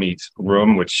Rapunzel meets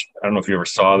Room, which I don't know if you ever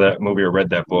saw that movie or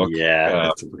read that book. Yeah,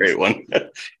 that's a great one.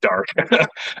 Dark.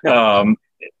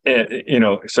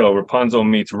 So Rapunzel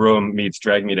meets Room meets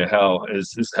Drag Me to Hell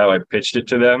is how I pitched it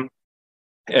to them.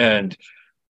 And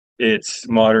it's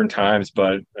modern times,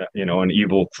 but an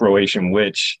evil Croatian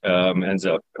witch ends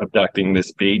up abducting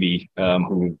this baby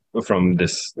who from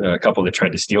this couple that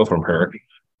tried to steal from her.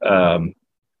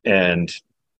 And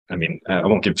I mean, I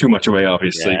won't give too much away,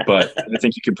 obviously, but I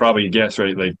think you could probably guess,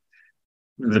 right? Like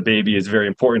the baby is very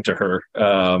important to her,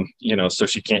 so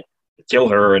she can't kill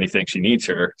her or anything. She needs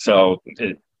her. So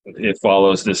it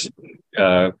follows this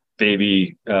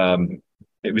baby.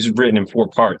 It was written in 4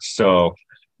 parts. So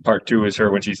part 2 is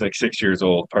her when she's like 6 years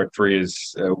old. Part 3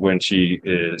 is when she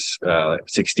is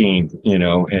 16,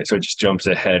 and so it just jumps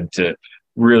ahead to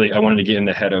really, I wanted to get in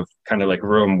the head of kind of like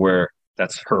Room, where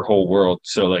that's her whole world.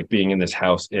 So like being in this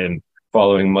house and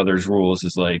following mother's rules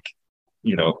is like,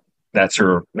 that's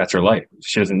her life.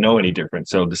 She doesn't know any different.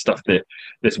 So the stuff that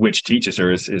this witch teaches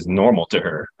her is normal to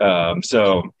her.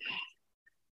 So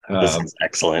This is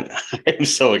excellent. I'm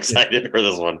so excited for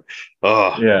this one.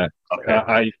 Oh, yeah.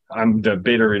 okay. I'm the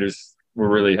beta readers were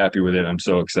really happy with it. I'm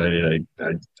so excited.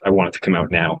 I want it to come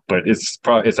out now, but I think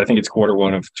it's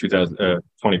Q1 of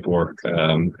 2024.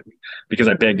 Because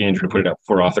I begged Andrew to put it up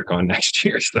for AuthorCon next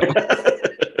year. So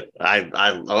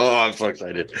I'm so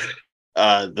excited.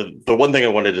 The one thing I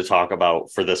wanted to talk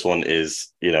about for this one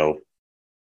is,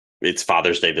 it's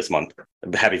Father's Day this month.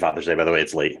 Happy Father's Day, by the way.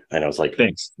 It's late. I know it's like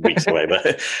thanks. weeks away,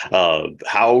 but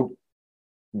how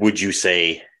would you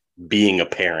say being a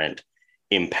parent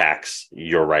impacts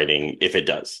your writing, if it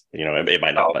does? It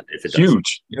might not, but if it does.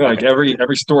 Huge. Like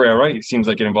every story I write, it seems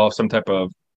like it involves some type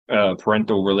of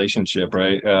parental relationship,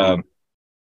 right? I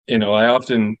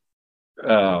often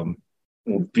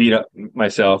beat up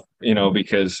myself,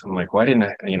 because I'm like, why didn't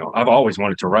I, I've always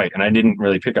wanted to write, and I didn't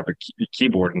really pick up a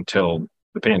keyboard until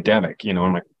the pandemic.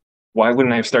 I'm like, why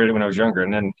wouldn't I have started when I was younger?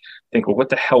 And then think, well, what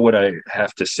the hell would I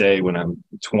have to say when I'm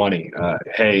 20?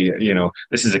 Hey,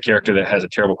 this is a character that has a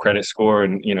terrible credit score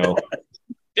and,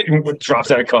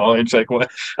 drops out of college. Like, what?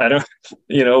 I don't,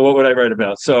 what would I write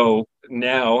about? So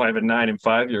now I have a 9 and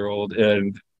 5-year-old,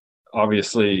 and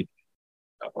obviously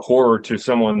horror to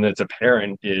someone that's a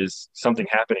parent is something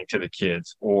happening to the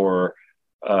kids, or,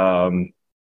 a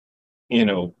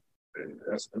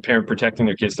parent protecting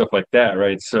their kids, stuff like that.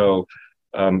 Right. So,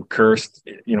 Cursed,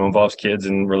 involves kids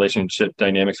and relationship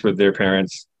dynamics with their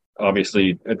parents.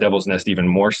 Obviously, A Devil's Nest even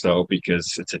more so,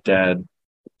 because it's a dad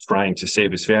trying to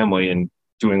save his family and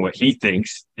doing what he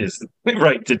thinks is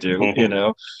right to do.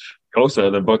 Kosa,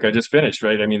 the book I just finished,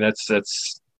 right? I mean, that's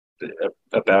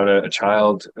about a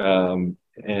child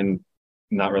and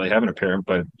not really having a parent,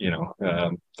 but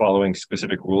following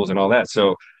specific rules and all that.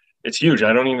 So it's huge.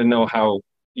 I don't even know how.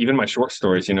 Even my short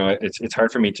stories, it's hard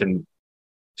for me to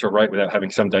write without having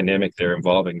some dynamic there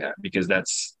involving that, because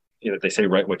that's, they say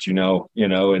write what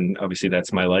and obviously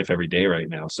that's my life every day right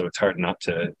now. So it's hard not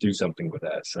to do something with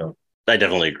that. So I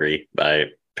definitely agree. I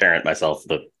parent myself,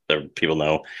 the people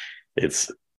know it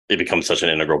becomes such an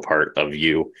integral part of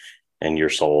you and your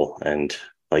soul. And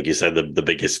like you said, the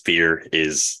biggest fear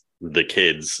is the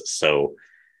kids. So,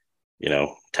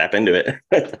 tap into it.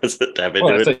 Tap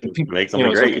into it. Like make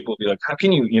something great. Some people be like, how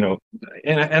can you,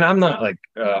 and I'm not like,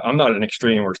 I'm not an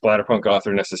extreme or splatterpunk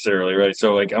author necessarily, right?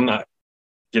 So like, I'm not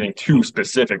getting too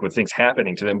specific with things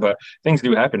happening to them, but things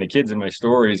do happen to kids in my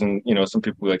stories. And, some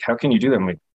people be like, how can you do that? I'm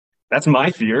like, that's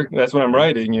my fear. That's what I'm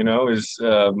writing, is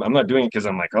I'm not doing it because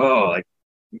I'm like, oh, like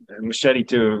machete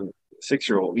to a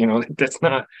 6-year-old, that's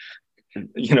not,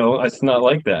 it's not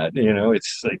like that.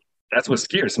 It's like, that's what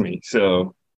scares me.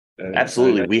 So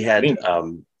absolutely. We had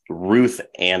Ruth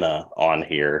Anna on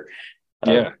here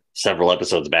several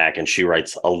episodes back, and she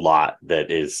writes a lot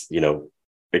that is,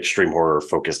 extreme horror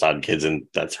focused on kids, and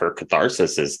that's her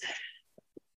catharsis, is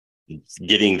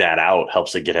getting that out,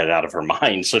 helps her get it out of her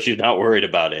mind, so she's not worried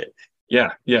about it.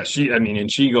 Yeah. And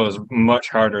she goes much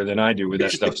harder than I do with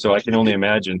that stuff, so I can only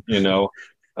imagine,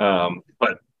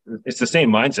 but it's the same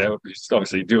mindset. We just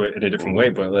obviously do it in a different way,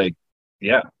 but like,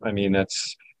 yeah, I mean,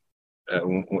 that's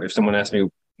if someone asked me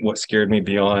what scared me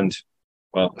beyond,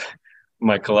 well,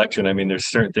 my collection, I mean, there's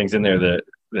certain things in there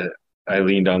that I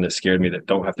leaned on that scared me that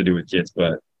don't have to do with kids,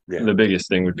 but the biggest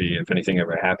thing would be if anything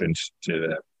ever happened to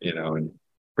them, and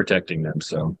protecting them.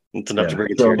 So it's enough to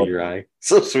bring a tear to your eye.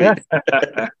 So sweet.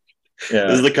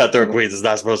 This is the Cutthroat Queens. It's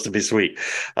not supposed to be sweet.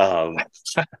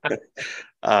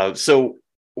 So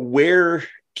where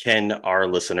can our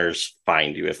listeners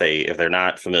find you if they're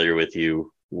not familiar with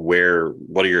you?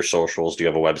 What are your socials? Do you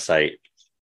have a website?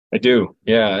 I do.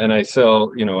 Yeah. And I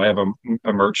sell, I have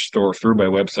a merch store through my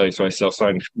website. So I sell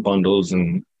signed bundles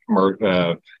and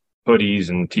hoodies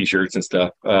and t-shirts and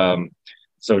stuff.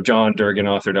 So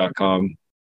JohnDurganAuthor.com.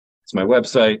 It's my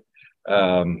website.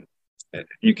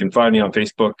 You can find me on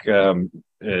Facebook.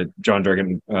 John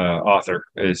Durgan Author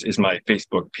is my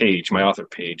Facebook page, my author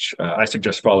page. I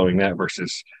suggest following that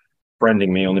versus friending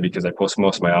me, only because I post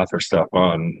most of my author stuff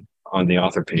on the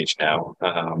author page now.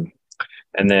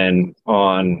 And then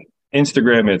on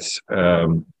Instagram, it's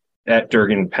at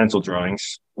Durgan Pencil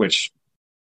Drawings, which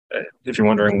if you're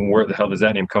wondering where the hell does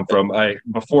that name come from,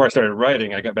 before I started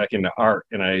writing, I got back into art,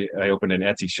 and I opened an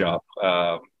Etsy shop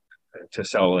to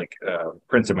sell like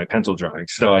prints of my pencil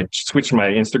drawings. So I switched my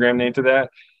Instagram name to that,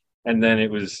 and then it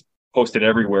was posted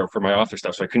everywhere for my author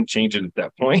stuff. So I couldn't change it at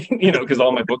that point, because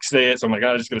all my books say it. So I'm like,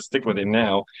 I'm just going to stick with it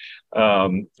now.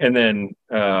 And then,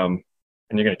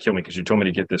 and you're going to kill me because you told me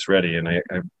to get this ready, and I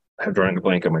have drawing a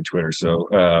blank on my Twitter.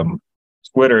 So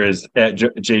Twitter is at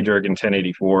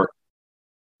JDurgan1084.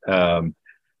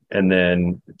 And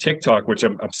then TikTok, which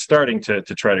I'm starting to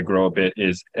try to grow a bit,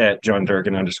 is at John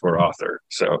Durkin _author.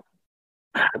 So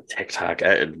TikTok.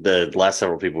 The last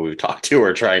several people we've talked to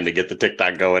are trying to get the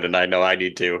TikTok going, and I know I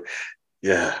need to.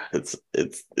 Yeah, it's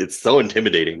so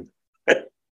intimidating. I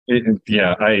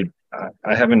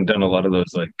haven't done a lot of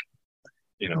those, like,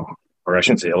 or I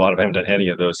shouldn't say a lot of. I haven't done any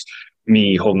of those.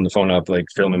 Me holding the phone up, like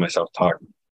filming myself talk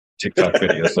TikTok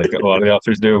videos, like a lot of the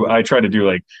authors do. I try to do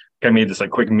I made this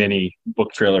quick mini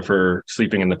book trailer for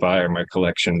Sleeping in the Fire, my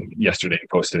collection, yesterday, and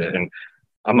posted it. And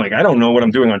I'm like, I don't know what I'm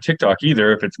doing on TikTok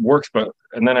either, if it works.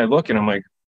 And then I look and I'm like,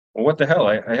 well, what the hell?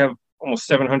 I have almost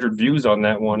 700 views on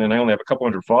that one, and I only have a couple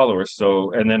hundred followers.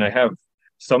 So, and then I have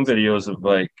some videos of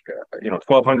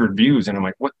 1,200 views, and I'm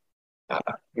like, what?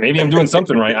 Maybe I'm doing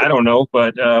something right. I don't know,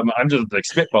 but I'm just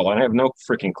spitballing. I have no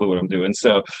freaking clue what I'm doing.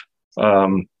 So,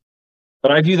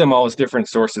 but I view them all as different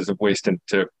sources of ways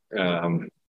to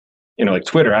like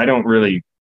Twitter. I don't really.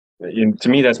 To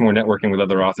me, that's more networking with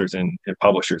other authors and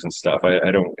publishers and stuff.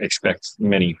 I don't expect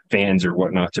many fans or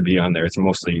whatnot to be on there. It's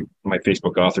mostly my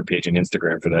Facebook author page and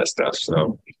Instagram for that stuff.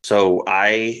 So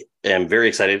I am very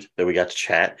excited that we got to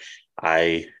chat.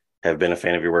 I have been a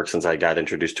fan of your work since I got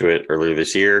introduced to it earlier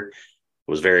this year.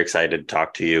 Was very excited to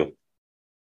talk to you.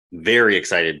 Very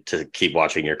excited to keep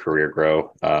watching your career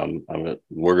grow.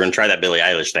 We're going to try that Billie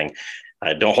Eilish thing.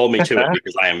 Don't hold me to it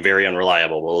because I am very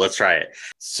unreliable. Well, let's try it.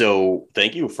 So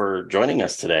thank you for joining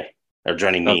us today, or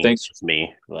joining me. Thanks. It's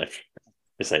me. Like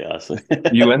I say us.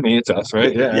 You and me, it's us,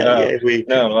 right?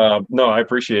 Yeah. No, I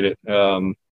appreciate it.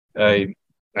 I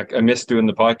miss doing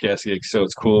the podcast gig, so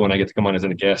it's cool when I get to come on as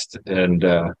a guest. And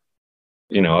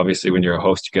obviously when you're a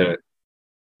host, you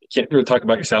can't really talk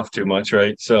about yourself too much,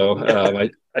 right? So I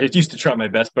used to try my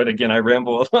best, but again, I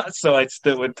ramble a lot, so I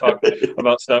still would talk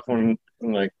about stuff when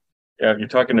I'm like, yeah, you're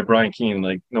talking to Brian Keene,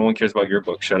 like, no one cares about your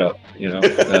book. Shut up,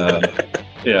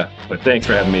 Yeah, but thanks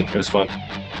for having me. It was fun.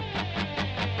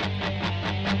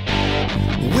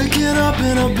 Waking up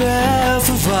in a bath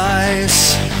of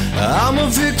ice, I'm a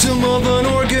victim of an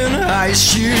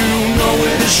organized. You know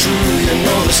it is true, you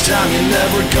know this time you're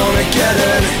never gonna get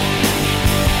it.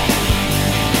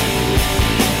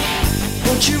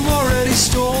 But you already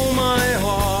stole my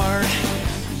heart.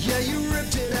 Yeah, you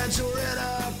ripped it and tore it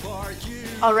apart.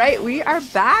 All right, we are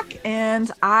back,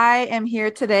 and I am here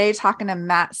today talking to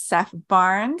Matt Seth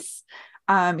Barnes.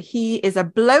 He is a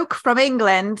bloke from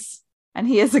England, and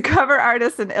he is a cover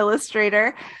artist and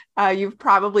illustrator. You've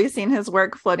probably seen his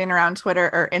work floating around Twitter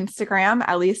or Instagram.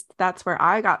 At least that's where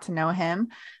I got to know him.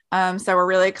 So we're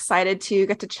really excited to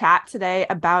get to chat today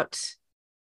about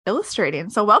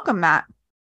illustrating. So welcome, Matt.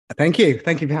 Thank you.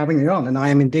 Thank you for having me on. And I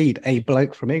am indeed a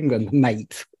bloke from England,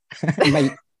 mate.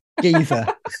 Mate. Geezer.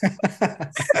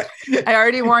 I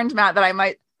already warned Matt that I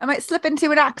might slip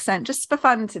into an accent just for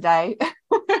fun today.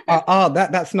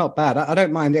 That's not bad. I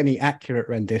don't mind any accurate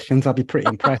renditions. I'll be pretty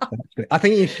impressed, actually. I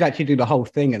think you should actually do the whole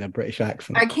thing in a British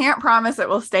accent. I can't promise it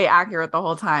will stay accurate the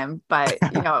whole time, but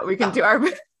we can do our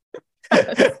best.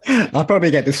 I'll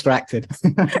probably get distracted.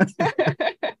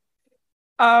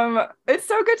 It's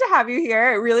so good to have you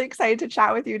here. Really excited to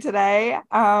chat with you today.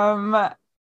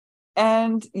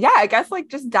 And yeah, I guess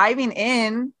just diving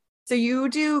in. So you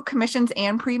do commissions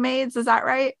and pre-mades, is that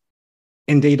right?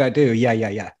 Indeed, I do.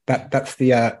 Yeah. That's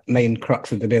the main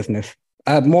crux of the business.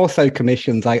 More so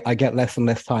commissions. I get less and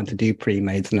less time to do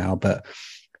pre-mades now, but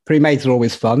pre-mades are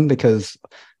always fun because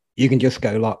you can just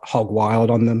go hog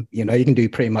wild on them. You can do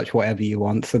pretty much whatever you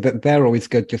want. So they're always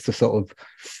good just to sort of,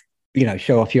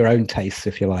 show off your own tastes,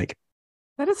 if you like.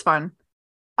 That is fun.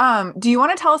 Do you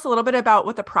want to tell us a little bit about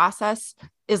what the process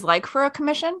is like for a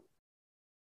commission?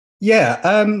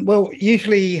 Yeah. Well,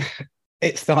 usually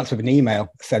it starts with an email,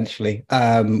 essentially,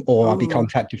 or I'll be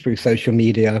contacted through social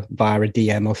media via a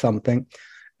DM or something,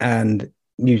 and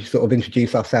you sort of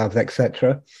introduce ourselves,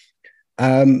 etc.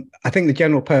 I think the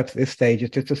general purpose at this stage is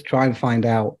to just try and find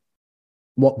out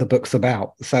what the book's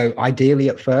about. So ideally,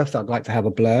 at first, I'd like to have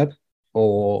a blurb,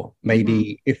 or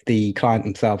maybe if the client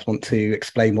themselves want to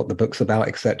explain what the book's about,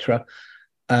 etc.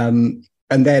 And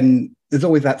then there's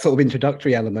always that sort of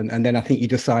introductory element, and then I think you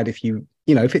decide if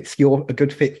if it's a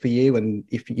good fit for you, and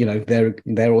if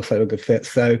they're also a good fit.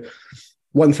 So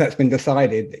once that's been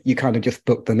decided, you kind of just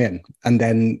book them in, and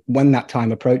then when that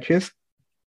time approaches,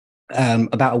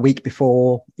 about a week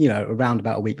before, around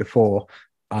about a week before,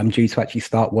 I'm due to actually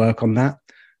start work on that.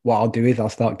 What I'll do is I'll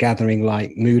start gathering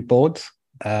mood boards.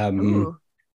 I'll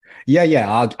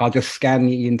just scan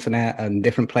the internet and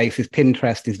different places.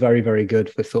 Pinterest is very, very good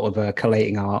for sort of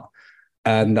collating art,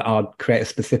 and I'll create a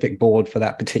specific board for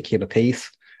that particular piece.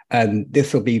 And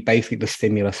this will be basically the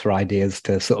stimulus for ideas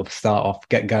to sort of start off,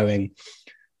 get going.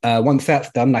 Once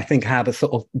that's done, I think I have a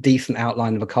sort of decent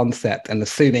outline of a concept, and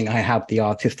assuming I have the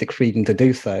artistic freedom to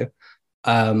do so,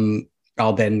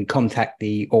 I'll then contact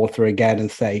the author again and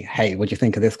say, hey, what do you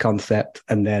think of this concept?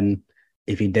 And then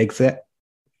if he digs it,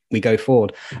 we go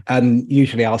forward. And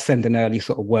usually I'll send an early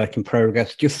sort of work in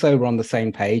progress, just so we're on the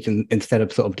same page, and instead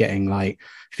of sort of getting like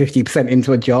 50%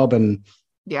 into a job and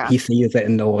he sees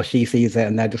it or she sees it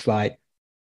and they're just like,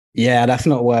 yeah, that's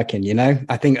not working, you know?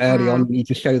 I think early on, you need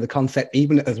to show the concept,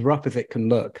 even as rough as it can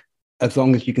look, as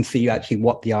long as you can see actually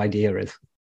what the idea is.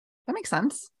 That makes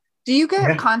sense. Do you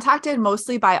get contacted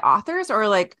mostly by authors, or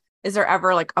like, is there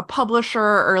ever like a publisher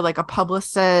or like a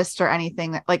publicist or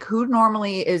anything that, like, who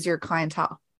normally is your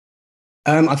clientele?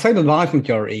 I'd say the large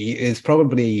majority is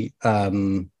probably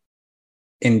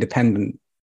independent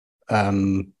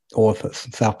authors,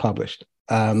 self-published.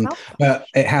 But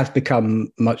it has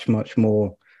become much, much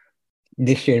more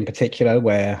this year in particular,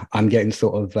 where I'm getting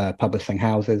sort of publishing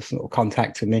houses sort of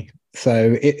contacting me.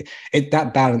 So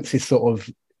that balance is sort of,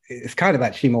 it's kind of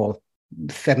actually more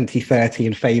 70-30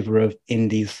 in favor of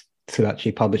indies to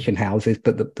actually publishing houses.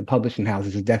 But the publishing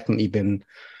houses have definitely been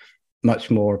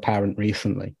much more apparent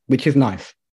recently, which is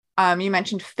nice. You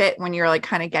mentioned fit when you're like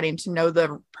kind of getting to know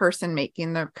the person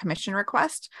making the commission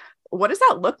request. What does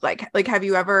that look like? Like, have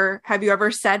you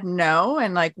ever said no?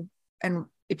 And like, and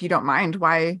if you don't mind,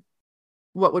 why,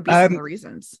 what would be some of the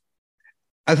reasons?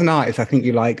 As an artist, I think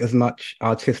you like as much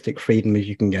artistic freedom as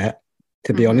you can get,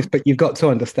 to be honest, but you've got to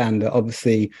understand that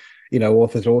obviously, you know,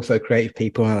 authors are also creative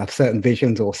people and have certain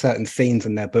visions or certain scenes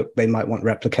in their book they might want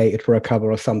replicated for a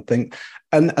cover or something.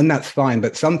 And that's fine.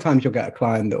 But sometimes you'll get a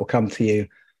client that will come to you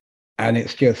and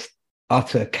it's just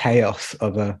utter chaos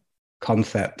of a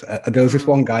concept. There was this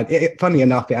one guy, funny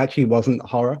enough, it actually wasn't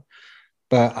horror,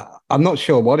 but I'm not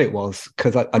sure what it was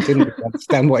because I didn't really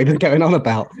understand what he was going on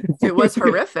about. It was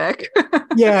horrific.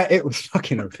 Yeah, it was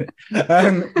fucking horrific.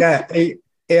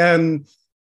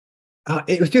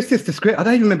 It was just this description. I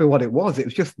don't even remember what it was. It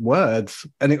was just words,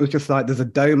 and it was just like, there's a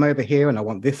dome over here, and I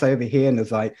want this over here. And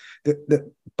there's like,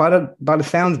 by the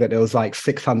sounds of it, there was like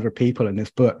 600 people in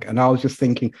this book, and I was just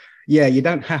thinking, yeah, you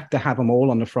don't have to have them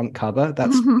all on the front cover.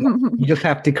 That's you just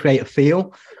have to create a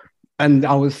feel. And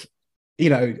I was, you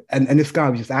know, and this guy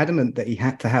was just adamant that he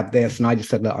had to have this, and I just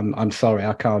said, look, I'm sorry,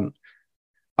 I can't.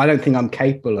 I don't think I'm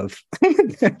capable of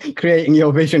creating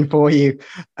your vision for you.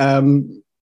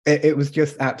 It was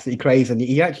just absolutely crazy. And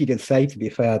he actually did say, to be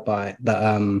fair,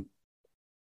 that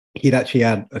he'd actually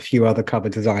had a few other cover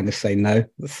designers say no.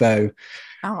 So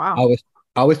oh, wow.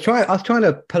 I was trying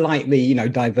to politely, you know,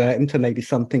 divert him to maybe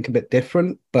something a bit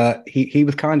different, but he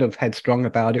was kind of headstrong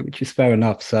about it, which is fair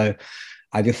enough. So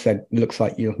I just said, looks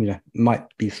like you know, might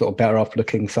be sort of better off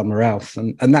looking somewhere else.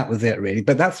 And that was it, really.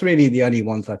 But that's really the only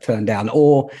ones I turned down.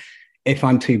 Or if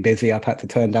I'm too busy, I've had to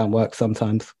turn down work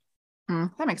sometimes.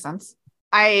 That makes sense.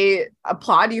 I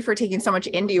applaud you for taking so much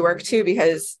indie work too,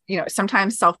 because, you know,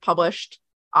 sometimes self-published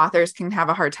authors can have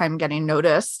a hard time getting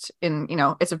noticed in, you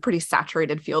know, it's a pretty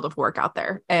saturated field of work out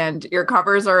there, and your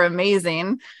covers are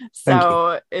amazing.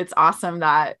 So it's awesome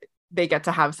that they get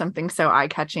to have something so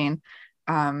eye-catching.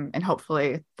 And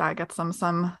hopefully that gets them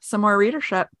some more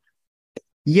readership.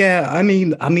 Yeah, I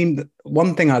mean,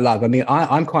 one thing I love,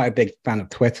 I'm quite a big fan of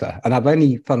Twitter, and I've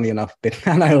only, funnily enough,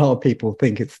 I know a lot of people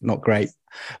think it's not great,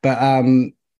 but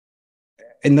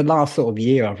in the last sort of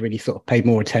year, I've really sort of paid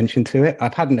more attention to it.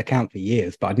 I've had an account for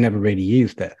years, but I'd never really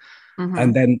used it.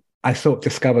 And then I sort of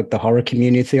discovered the horror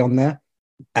community on there,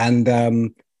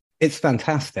 and it's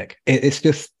fantastic. It's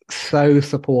just so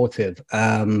supportive.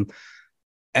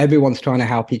 Everyone's trying to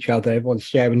help each other. Everyone's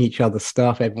sharing each other's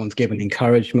stuff. Everyone's giving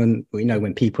encouragement. You know,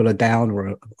 when people are down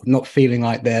or not feeling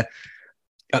like they're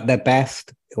at their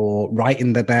best or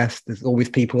writing their best, there's always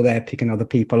people there picking other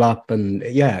people up. And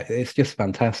yeah, it's just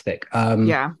fantastic.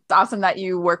 Yeah, it's awesome that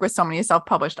you work with so many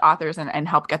self-published authors and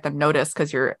help get them noticed,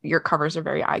 because your covers are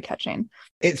very eye-catching.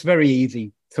 It's very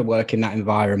easy to work in that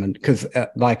environment because,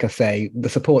 like I say, the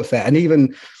support's there. And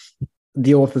even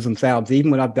the authors themselves,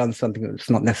 even when I've done something that's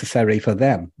not necessary for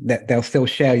them, they'll still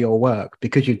share your work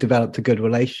because you've developed a good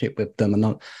relationship with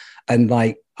them. And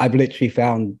like, I've literally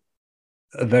found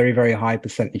a very, very high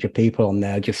percentage of people on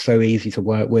there just so easy to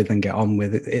work with and get on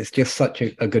with. It's just such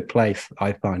a good place,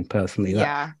 I find personally.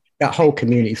 That whole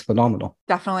community is phenomenal.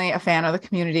 Definitely a fan of the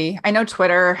community. I know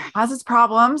Twitter has its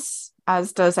problems,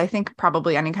 as does, I think,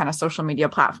 probably any kind of social media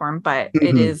platform, but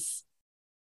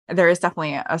there is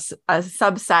definitely a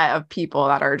subset of people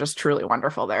that are just truly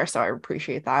wonderful there. So I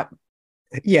appreciate that.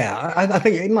 Yeah, I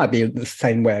think it might be the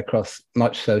same way across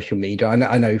much social media.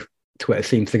 I know Twitter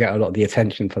seems to get a lot of the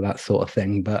attention for that sort of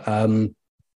thing, but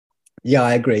Yeah,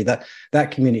 I agree that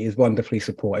that community is wonderfully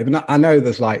supportive. And I know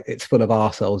there's like, it's full of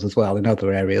arseholes as well in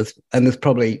other areas. And there's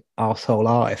probably arsehole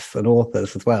artists and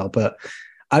authors as well. But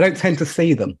I don't tend to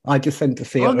see them. I just tend to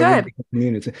see Well, a good. really good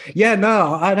community. Yeah,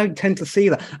 no, I don't tend to see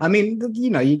that. I mean, you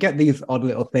know, you get these odd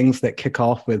little things that kick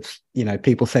off with, you know,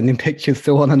 people sending pictures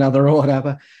to one another or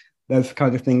whatever, those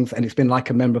kind of things. And it's been like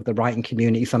a member of the writing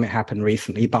community. Something happened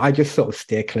recently, but I just sort of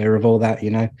steer clear of all that,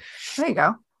 you know. There you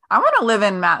go. I want to live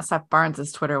in Matt Seth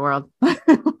Barnes's Twitter world.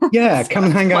 Yeah, come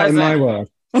and hang out in my pleasant. world.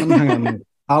 Come and hang out in my...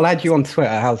 I'll add you on Twitter.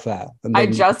 How's that? And I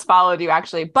then- just followed you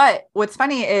actually. But what's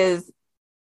funny is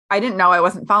I didn't know I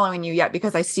wasn't following you yet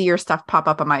because I see your stuff pop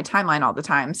up on my timeline all the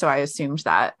time. So I assumed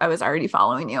that I was already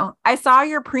following you. I saw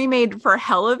your pre-made for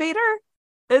Hellevator.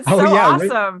 It's Oh, so yeah.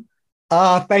 awesome.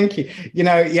 Ah, thank you. You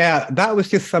know, yeah, that was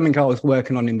just something I was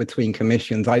working on in between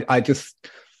commissions. I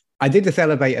did this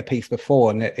elevator piece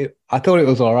before, and I thought it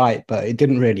was all right, but it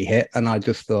didn't really hit. And I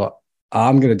just thought,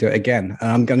 I'm going to do it again, and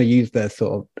I'm going to use the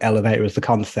sort of elevator as the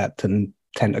concept and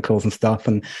tentacles and stuff.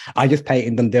 And I just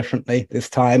painted them differently this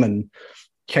time and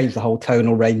changed the whole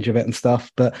tonal range of it and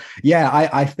stuff. But yeah,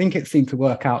 I think it seemed to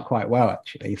work out quite well,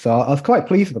 actually. So I was quite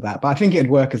pleased with that. But I think it'd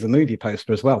work as a movie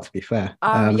poster as well, to be fair.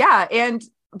 Yeah. And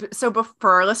so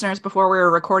for our listeners, before we were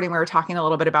recording, we were talking a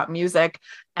little bit about music,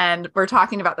 and we're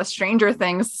talking about the Stranger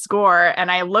Things score.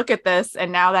 And I look at this,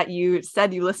 and now that you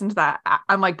said you listened to that,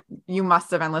 I'm like, you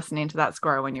must have been listening to that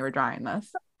score when you were drawing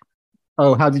this.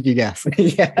 Oh, how did you guess?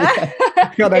 Yeah.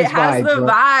 It's got those It has vibes, the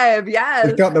right? vibe. Yes.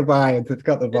 It's got the vibes. It's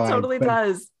got the vibes. It totally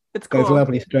does. It's Those cool.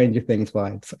 lovely Stranger Things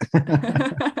vibes.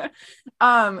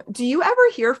 Do you ever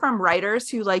hear from writers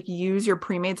who like use your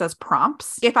pre-mades as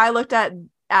prompts? If I looked at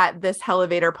this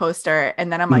Hellevator poster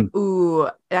and then I'm like, ooh,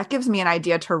 that gives me an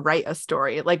idea to write a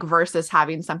story, like versus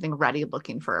having something ready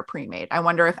looking for a pre-made. I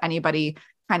wonder if anybody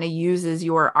kind of uses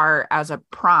your art as a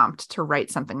prompt to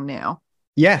write something new.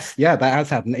 Yes, yeah, that has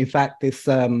happened. In fact, this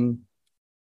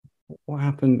what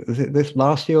happened? Was it this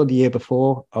last year or the year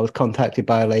before? I was contacted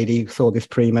by a lady who saw this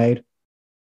pre-made,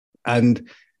 and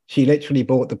she literally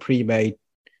bought the pre-made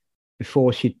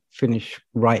before she'd finished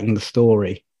writing the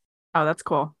story. Oh, that's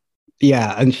cool.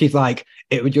 Yeah, and she's like,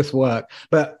 it would just work.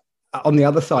 But on the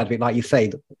other side of it, like you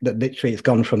say, that literally it's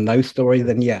gone from no story.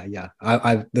 Then yeah.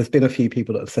 There's been a few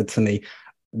people that have said to me,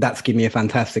 "That's given me a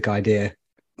fantastic idea.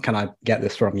 Can I get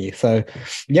this from you?" So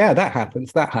yeah, that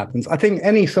happens. I think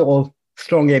any sort of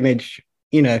strong image,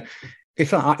 you know,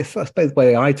 it's I suppose the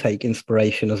way I take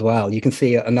inspiration as well. You can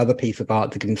see another piece of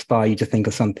art that can inspire you to think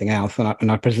of something else,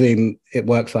 and I presume it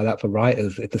works like that for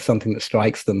writers. If there's something that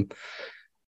strikes them,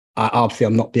 obviously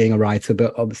I'm not being a writer,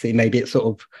 but obviously maybe it sort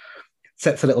of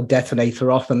sets a little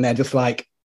detonator off, and they're just like,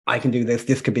 I can do this.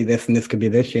 This could be this, and this could be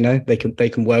this. You know, they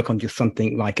can work on just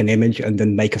something like an image and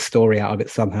then make a story out of it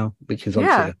somehow, which is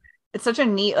obviously it's such a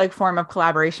neat like form of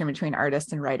collaboration between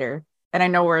artist and writer. And I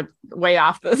know we're way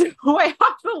off the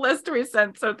list we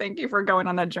sent. So thank you for going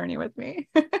on that journey with me.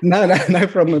 No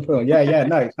problem at all. Yeah,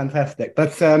 no, it's fantastic.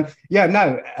 But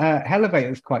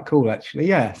Hellevator is quite cool, actually.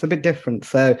 Yeah, it's a bit different.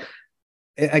 So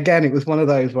it was one of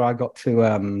those where I got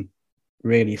to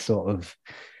really sort of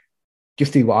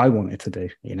just do what I wanted to do,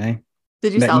 you know.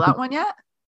 Did you sell that one yet?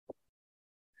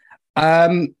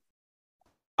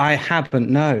 I haven't,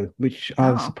 no, which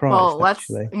I was surprised. Well,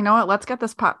 actually. You know what? Let's get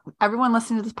this everyone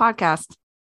listening to this podcast,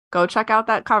 go check out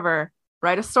that cover,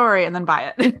 write a story, and then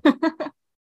buy it.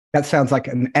 That sounds like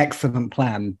an excellent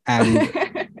plan.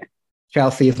 And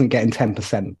Chelsea isn't getting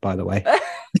 10%, by the way.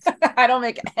 I don't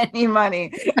make any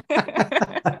money.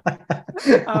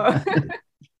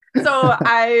 So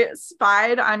I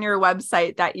spied on your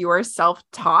website that you are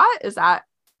self-taught. Is that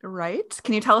right?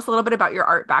 Can you tell us a little bit about your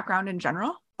art background in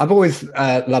general? I've always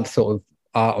loved sort of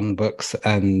art on books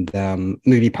and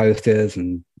movie posters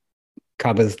and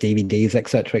covers, DVDs,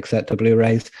 etc.,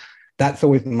 Blu-rays. That's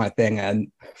always been my thing.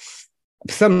 And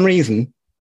for some reason,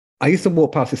 I used to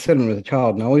walk past the cinema as a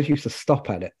child, and I always used to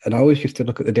stop at it, and I always used to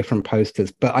look at the different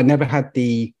posters, but I never had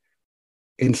the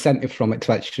incentive from it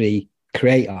to actually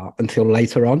create art until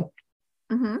later on.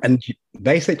 Mm-hmm. And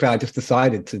basically, I just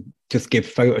decided to just give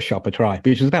Photoshop a try,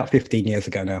 which was about 15 years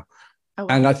ago now. Oh,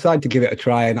 wow. And I decided to give it a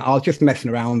try, and I was just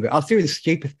messing around with it. I was doing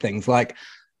stupid things, like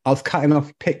I was cutting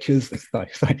off pictures,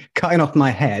 cutting off my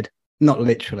head, not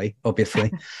literally,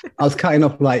 obviously. I was cutting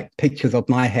off like pictures of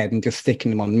my head and just sticking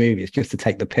them on movies just to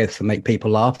take the piss and make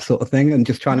people laugh, sort of thing, and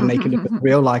just trying to make it look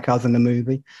real, like I was in the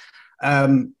movie.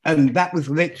 And that was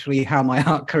literally how my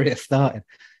art career started.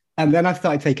 And then I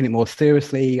started taking it more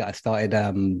seriously. I started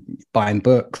buying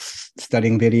books,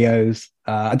 studying videos.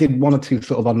 I did one or two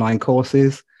sort of online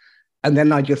courses. And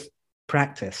then I just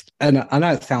practiced. And I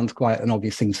know it sounds quite an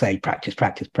obvious thing to say, practice,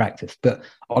 practice, practice, but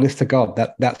honest to God,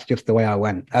 that's just the way I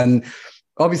went. And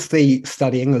obviously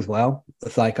studying as well.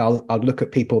 It's like I'll look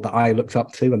at people that I looked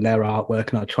up to and their artwork,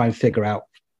 and I'll try and figure out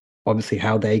obviously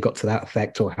how they got to that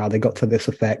effect or how they got to this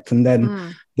effect. And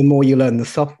then the more you learn the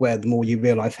software, the more you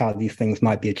realize how these things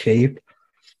might be achieved.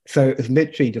 So it's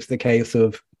literally just a case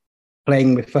of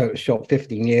playing with Photoshop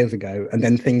 15 years ago and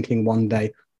then thinking one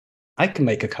day, I can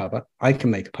make a cover, I can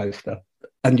make a poster,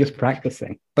 and just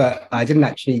practicing. But I didn't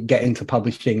actually get into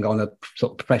publishing on a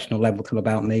sort of professional level till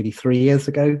about maybe 3 years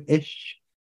ago-ish.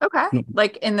 Okay.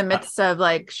 Like in the midst of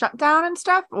like shutdown and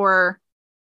stuff, or?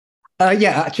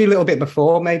 Yeah, actually a little bit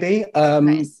before maybe.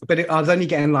 Nice. But I was only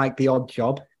getting like the odd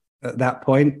job at that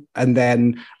point. And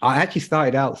then I actually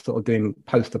started out sort of doing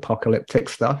post-apocalyptic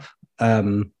stuff.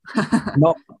 Not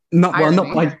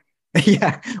like,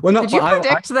 yeah. Well, not. Did you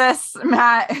predict this,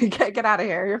 Matt? Get out of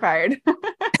here. You're fired.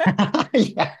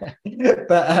 Yeah.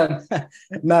 But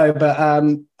no, but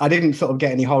I didn't sort of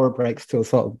get any horror breaks till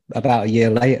sort of about a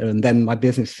year later. And then my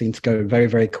business seemed to go very,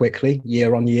 very quickly,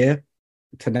 year on year.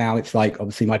 To now it's like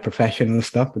obviously my profession and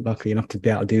stuff, but lucky enough to be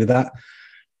able to do that.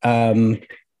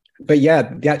 But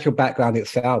yeah, the actual background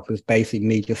itself was basically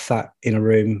me just sat in a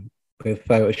room with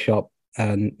Photoshop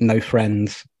and no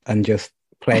friends and just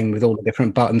playing with all the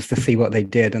different buttons to see what they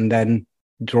did, and then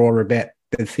draw a bit,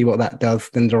 then see what that does,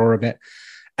 then draw a bit.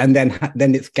 And then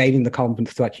it's gaining the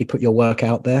confidence to actually put your work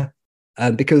out there.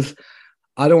 Because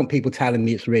I don't want people telling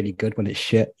me it's really good when it's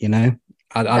shit, you know?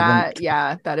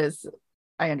 That is,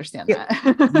 I understand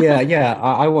that. Yeah.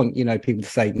 I want, people to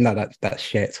say, no, that's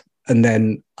shit. And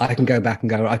then I can go back and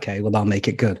go, okay, well, I'll make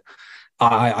it good.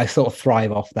 I sort of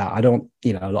thrive off that. I don't,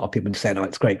 a lot of people say, no,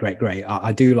 it's great.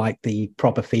 I do like the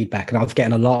proper feedback. And I was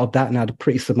getting a lot of that, and I had a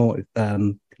pretty supportive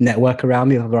network around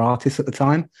me of other artists at the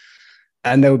time.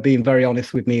 And they were being very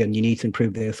honest with me, and you need to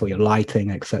improve this or your lighting,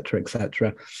 et cetera, et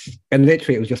cetera. And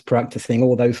literally it was just practicing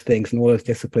all those things and all those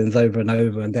disciplines over and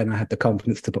over. And then I had the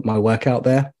confidence to put my work out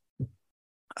there.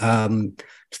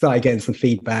 Started getting some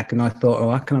feedback, and I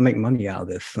thought, how can I make money out of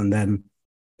this? And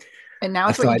now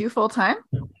it's what you do full time?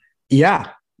 Yeah.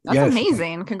 That's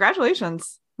amazing.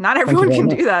 Congratulations. Not everyone can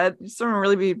do that. Someone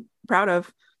really be proud of.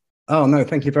 Oh no,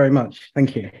 thank you very much.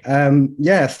 Thank you.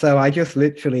 So I just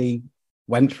literally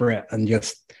went for it and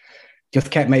just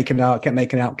kept making out,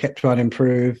 kept trying to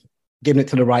improve, giving it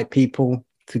to the right people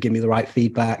to give me the right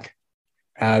feedback.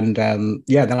 And then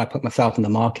I put myself in the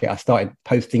market. I started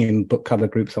posting in book cover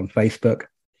groups on Facebook,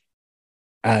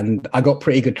 and I got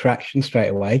pretty good traction straight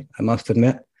away, I must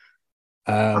admit.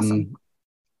 Awesome.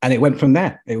 And it went from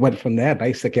there.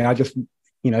 Basically. I just,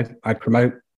 I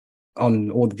promote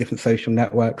on all the different social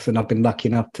networks, and I've been lucky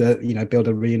enough to, build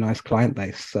a really nice client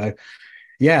base. So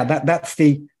yeah, that's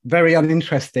the very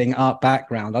uninteresting art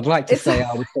background. I'd like to say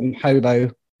I was some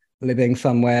hobo living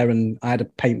somewhere, and I had a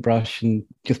paintbrush and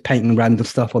just painting random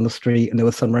stuff on the street, and there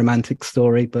was some romantic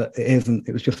story, but it isn't.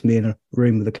 It was just me in a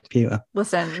room with a computer.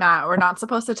 Listen, Matt, we're not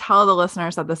supposed to tell the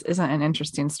listeners that this isn't an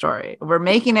interesting story. We're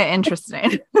making it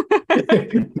interesting.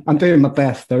 I'm doing my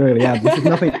best. I really am.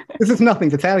 This is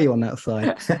nothing to tell you on that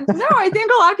side. No, I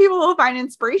think a lot of people will find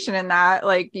inspiration in that.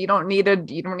 Like, you don't need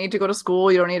to go to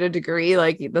school. You don't need a degree.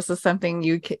 Like, this is something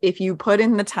if you put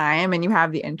in the time and you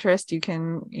have the interest, you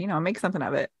can, make something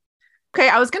of it. Okay,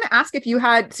 I was going to ask if you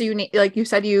had, like you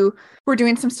said, you were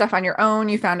doing some stuff on your own.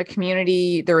 You found a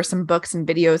community. There were some books and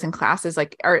videos and classes.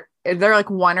 Like, are there like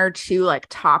one or two like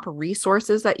top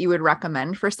resources that you would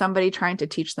recommend for somebody trying to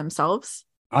teach themselves?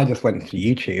 I just went to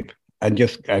YouTube and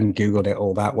Googled it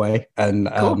all that way. And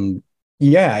cool.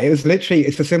 It was literally,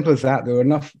 it's as simple as that. There were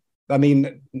enough. I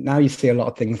mean, now you see a lot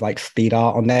of things like speed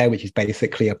art on there, which is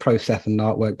basically a process and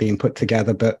artwork being put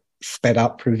together, but sped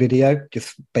up through video,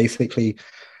 just basically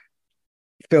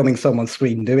filming someone's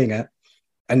screen doing it,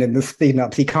 and then the speeding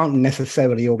up. So you can't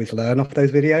necessarily always learn off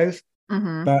those videos,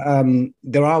 but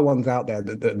there are ones out there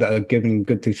that are giving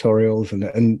good tutorials,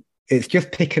 and it's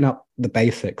just picking up the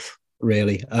basics,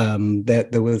 really.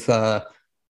 There was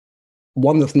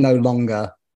one that's no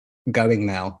longer going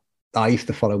now. I used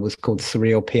to follow was called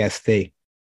Surreal PSD.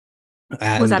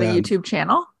 Was that a YouTube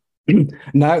channel?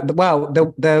 No, well,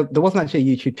 there wasn't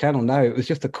actually a YouTube channel. No, it was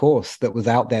just a course that was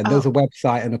out there. There was a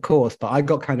website and a course, but I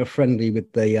got kind of friendly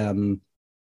with the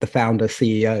founder,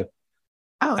 CEO.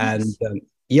 Oh, nice.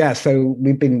 And so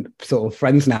we've been sort of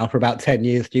friends now for about 10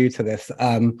 years due to this.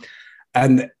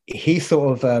 And he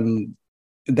sort of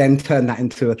then turned that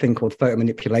into a thing called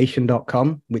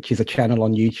photomanipulation.com, which is a channel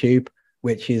on YouTube,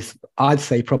 which is, I'd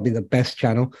say, probably the best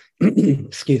channel.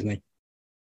 Excuse me.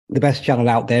 The best channel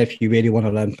out there if you really want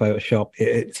to learn Photoshop.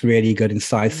 It's really good,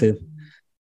 incisive.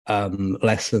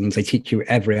 lessons. They teach you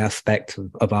every aspect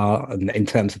of art, and in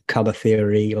terms of color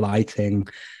theory, lighting,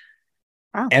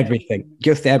 everything,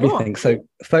 just everything. Cool. So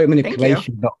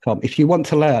photomanipulation.com. If you want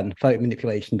to learn,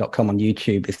 photomanipulation.com on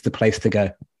YouTube is the place to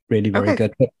go. Really, very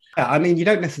good. But, I mean, you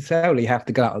don't necessarily have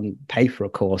to go out and pay for a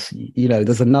course. You know,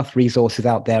 there's enough resources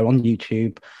out there on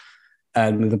YouTube,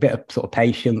 and with a bit of sort of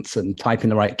patience and typing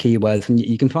the right keywords, and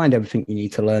you can find everything you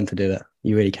need to learn to do it.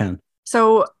 You really can.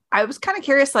 So I was kind of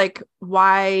curious, like,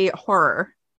 why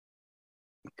horror?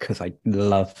 Because I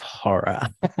love horror.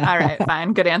 All right,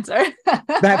 fine. Good answer.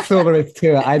 That's all there is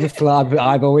to it.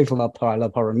 I've always loved horror. I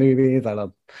love horror movies. I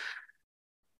love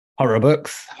horror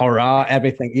books, horror,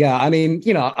 everything. Yeah, I mean,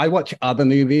 you know, I watch other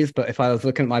movies, but if I was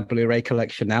looking at my Blu-ray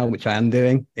collection now, which I am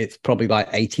doing, it's probably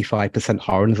like 85%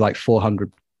 horror and there's like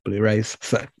 400 Blu-rays.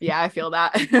 So yeah, I feel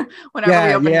that. Whenever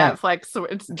we open Netflix,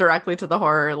 it's directly to the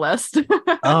horror list.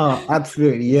 Oh,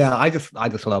 absolutely. Yeah, I just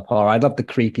love horror. I love the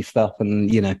creepy stuff,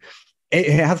 and you know, it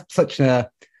has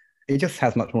it just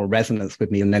has much more resonance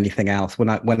with me than anything else. When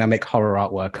I make horror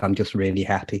artwork, I'm just really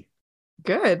happy.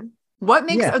 Good. What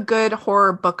makes a good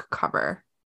horror book cover,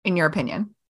 in your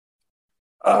opinion?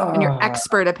 In your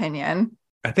expert opinion?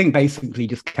 I think basically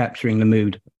just capturing the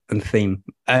mood and theme,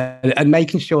 and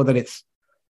making sure that it's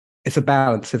a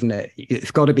balance, isn't it? It's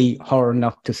got to be horror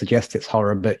enough to suggest it's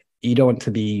horror, but you don't want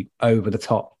to be over the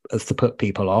top as to put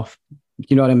people off.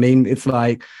 You know what I mean? It's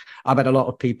like, I've had a lot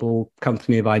of people come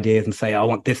to me with ideas and say, I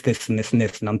want this, this, and this, and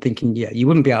this. And I'm thinking, yeah, you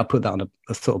wouldn't be able to put that on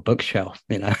a sort of bookshelf.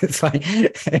 You know, it's like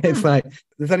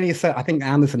there's only I think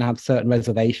Amazon have certain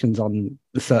reservations on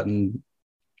certain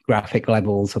graphic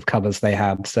levels of covers they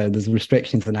have. So there's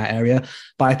restrictions in that area.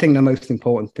 But I think the most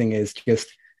important thing is just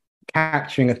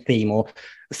capturing a theme or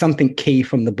something key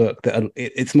from the book, that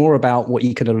it's more about what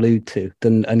you could allude to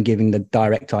and giving the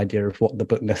direct idea of what the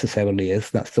book necessarily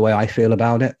is. That's the way I feel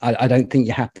about it. I don't think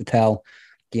you have to tell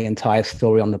the entire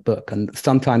story on the book. And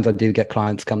sometimes I do get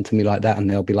clients come to me like that, and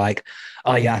they'll be like,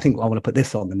 oh yeah, I think I want to put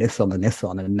this on and this on and this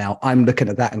on. And now I'm looking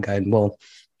at that and going, well,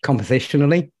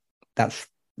 compositionally, that's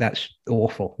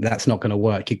awful. That's not going to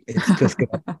work. It's just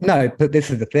no, but this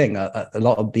is the thing. A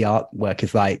lot of the artwork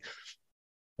is like,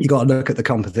 you got to look at the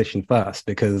composition first,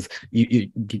 because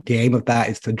the aim of that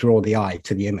is to draw the eye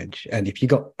to the image. And if you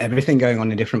got everything going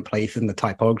on in different places and the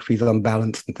typography is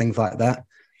unbalanced and things like that,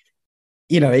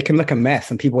 you know, it can look a mess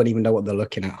and people won't even know what they're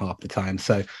looking at half the time.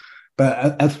 So,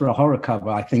 but as for a horror cover,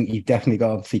 I think you've definitely got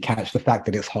to obviously catch the fact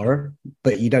that it's horror,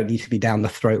 but you don't need to be down the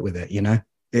throat with it, you know?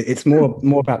 It's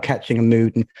more about catching a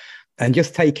mood and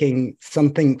just taking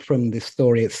something from the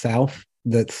story itself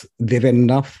that's vivid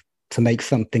enough to make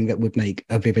something that would make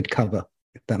a vivid cover,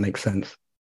 if that makes sense.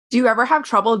 Do you ever have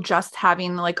trouble just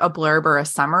having like a blurb or a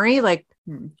summary? Like,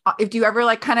 if you ever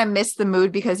like kind of miss the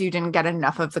mood because you didn't get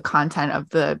enough of the content of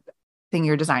the thing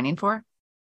you're designing for?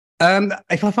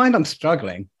 If I find I'm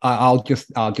struggling, I'll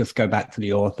just go back to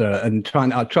the author and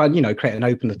I'll try, you know, create an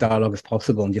open as dialogue as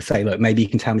possible and just say, look, maybe you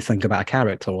can tell me something about a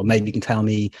character, or maybe you can tell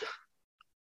me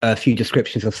a few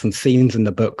descriptions of some scenes in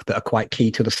the book that are quite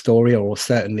key to the story, or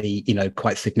certainly, you know,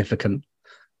 quite significant.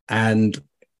 And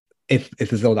if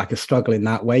there's like a struggle in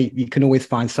that way, you can always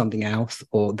find something else,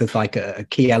 or there's like a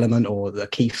key element or a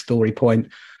key story point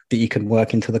that you can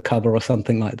work into the cover or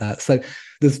something like that. So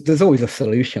there's always a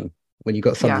solution when you've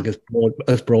got something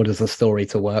as broad as a story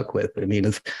to work with. I mean,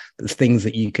 there's things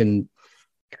that you can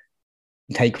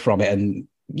take from it, and,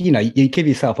 you know, you give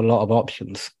yourself a lot of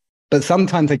options. But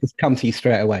sometimes they just come to you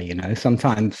straight away, you know.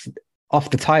 Sometimes off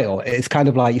the title, it's kind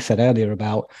of like you said earlier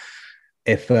about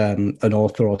if an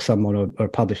author or someone or a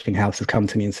publishing house has come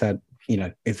to me and said, you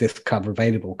know, is this cover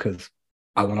available? Because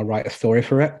I want to write a story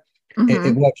for it.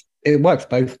 Mm-hmm. It works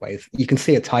both ways. You can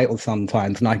see a title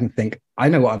sometimes, and I can think, I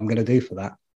know what I'm going to do for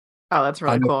that. Oh, that's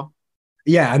really cool.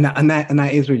 Yeah, and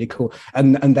that is really cool.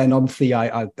 And then obviously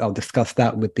I'll discuss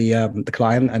that with the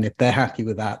client, and if they're happy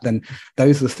with that, then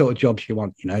those are the sort of jobs you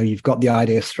want. You know, you've got the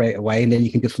idea straight away, and then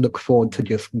you can just look forward to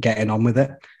just getting on with it.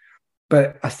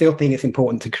 But I still think it's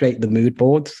important to create the mood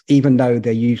boards, even though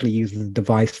they're usually used as a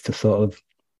device to sort of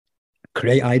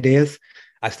create ideas.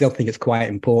 I still think it's quite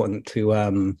important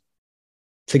to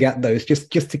get those just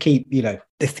to keep, you know,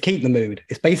 just to keep the mood.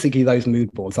 It's basically those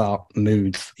mood boards are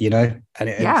moods, you know,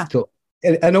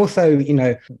 and also, you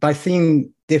know, by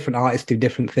seeing different artists do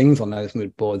different things on those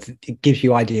mood boards, it gives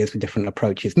you ideas for different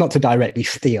approaches, not to directly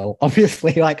steal,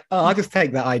 obviously, like, oh, I'll just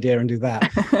take that idea and do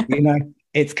that. You know,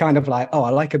 it's kind of like, oh, I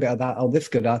like a bit of that. Oh, this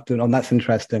good afternoon. Oh, that's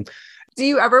interesting. Do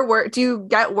you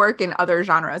get work in other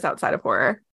genres outside of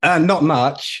horror? Not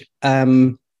much.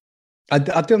 I've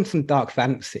done some dark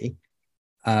fantasy,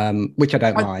 which I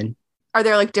don't mind. Are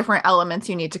there like different elements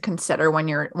you need to consider when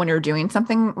you're doing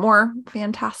something more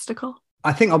fantastical?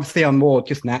 I think obviously I'm more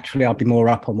just naturally, I'll be more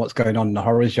up on what's going on in the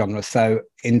horror genre. So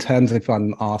in terms of if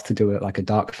I'm asked to do it like a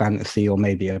dark fantasy or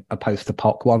maybe a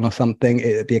post-apoc one or something,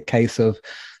 it'd be a case of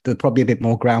there's probably a bit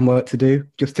more groundwork to do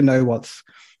just to know what's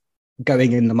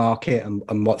going in the market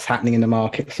and what's happening in the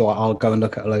market. So I'll go and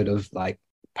look at a load of like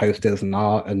posters and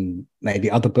art and maybe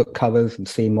other book covers and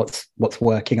seeing what's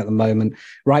working at the moment,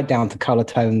 right down to color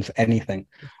tones, anything.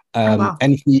 Wow.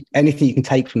 Anything you can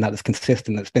take from that that's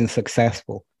consistent, that's been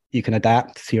successful, you can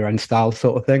adapt to your own style,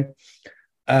 sort of thing.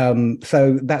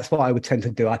 So that's what I would tend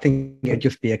to do. I think it'd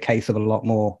just be a case of a lot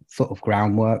more sort of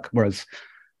groundwork, whereas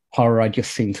horror, I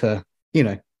just seem to,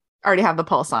 already have the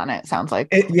pulse on it, sounds like.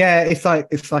 It's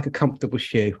like a comfortable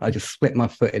shoe. I just slip my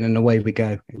foot in and away we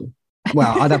go.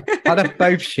 Well, I'd have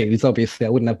both shoes, obviously. I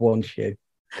wouldn't have one shoe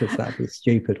because that'd be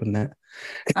stupid, wouldn't it?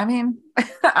 I mean,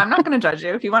 I'm not going to judge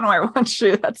you. If you want to wear one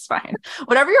shoe, that's fine.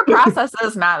 Whatever your process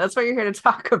is, Matt, that's what you're here to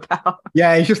talk about.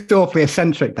 Yeah, he's just awfully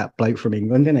eccentric, that bloke from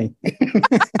England, isn't he?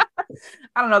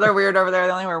 I don't know. They're weird over there.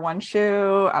 They only wear one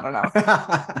shoe. I don't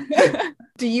know.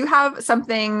 Do you have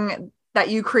something that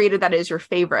you created that is your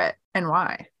favorite and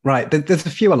why? Right. There's a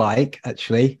few alike,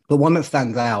 actually. The one that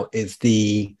stands out is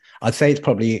I'd say it's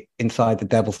probably Inside the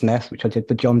Devil's Nest, which I did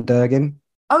for John Durgan.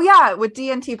 Oh, yeah, with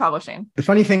D&T Publishing. The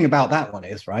funny thing about that one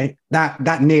is, right,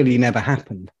 that nearly never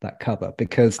happened, that cover,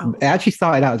 because it actually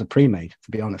started out as a pre-made,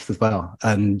 to be honest, as well.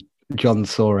 And John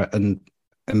saw it and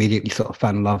immediately sort of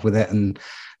fell in love with it. And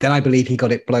then I believe he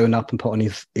got it blown up and put on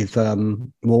his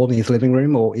wall in his living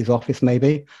room or his office,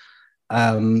 maybe.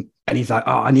 And he's like,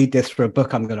 oh, I need this for a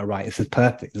book I'm going to write. This is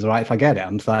perfect. Is it right if I get it?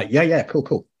 I'm like, yeah,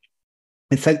 cool.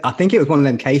 It said, I think it was one of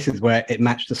them cases where it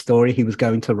matched the story he was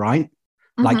going to write,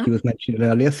 like he was mentioning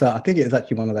earlier. So I think it was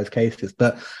actually one of those cases.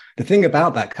 But the thing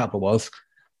about that cover was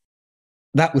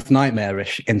that was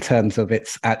nightmarish in terms of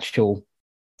its actual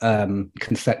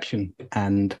conception,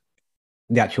 and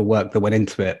the actual work that went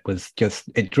into it was just,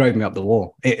 it drove me up the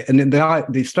wall. And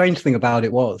the strange thing about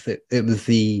it was it was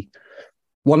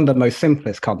one of the most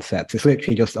simplest concepts. It's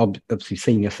literally just obviously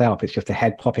seen yourself. It's just a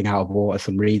head popping out of water,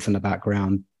 some reeds in the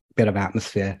background, bit of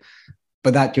atmosphere.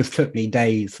 But that just took me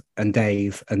days and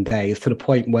days and days, to the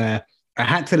point where I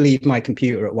had to leave my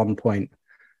computer at one point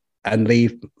and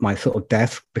leave my sort of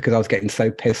desk because I was getting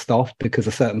so pissed off because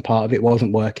a certain part of it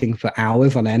wasn't working for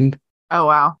hours on end. Oh,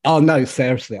 wow. Oh, no,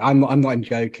 seriously. I'm not even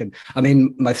joking. I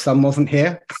mean, my son wasn't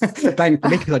here,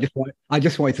 thankfully, because I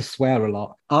just wanted to swear a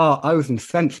lot. Oh, I was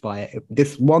incensed by it.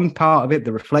 This one part of it,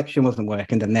 the reflection wasn't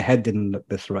working, and the head didn't look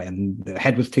this way, and the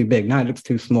head was too big. Now it looks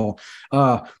too small.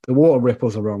 The water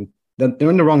ripples are wrong. They're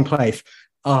in the wrong place.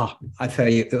 Oh, I tell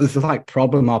you, it was like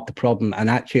problem after problem. And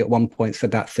actually at one point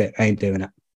said, that's it. I ain't doing it.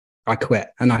 I quit.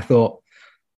 And I thought,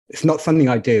 it's not something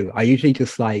I do. I usually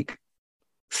just like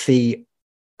see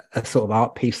a sort of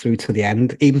art piece through to the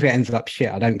end. Even if it ends up shit,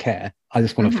 I don't care. I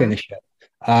just want to finish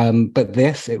it. But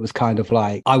this, it was kind of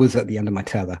like, I was at the end of my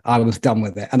tether. I was done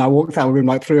with it. And I walked out of the room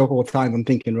like 3 or 4 times. I'm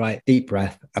thinking, right, deep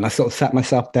breath. And I sort of sat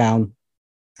myself down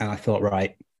and I thought,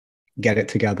 right, get it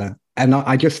together. And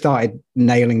I just started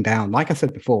nailing down, like I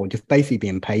said before, just basically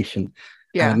being patient.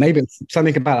 Yeah. Maybe it's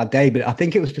something about that day, but I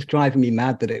think it was just driving me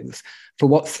mad that it was, for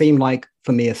what seemed like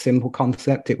for me a simple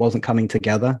concept, it wasn't coming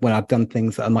together when I've done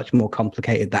things that are much more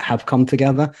complicated that have come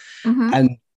together.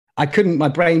 And my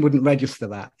brain wouldn't register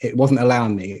that. It wasn't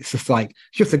allowing me. It's just like,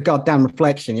 it's just a goddamn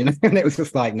reflection, And it was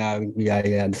just like, no, yeah,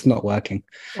 it's not working.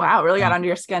 Wow, it really got under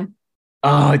your skin.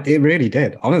 Oh, it really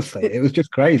did. Honestly, it was just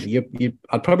crazy.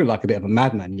 I'd probably like a bit of a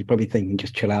madman. You're probably thinking,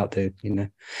 just chill out, dude.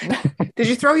 Did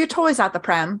you throw your toys out the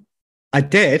pram? I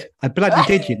did. I bloody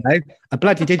did, I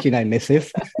bloody did,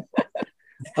 missus.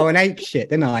 Oh, an ape shit,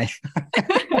 didn't I?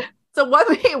 So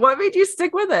what made you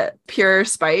stick with it? Pure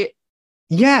spite?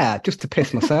 Yeah, just to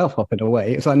piss myself off in a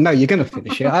way. It's like, no, you're going to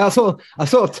finish it. I sort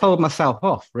of told myself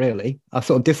off, really. I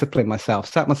sort of disciplined myself,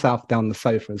 sat myself down on the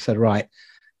sofa and said, right,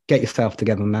 get yourself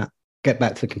together, Matt. Get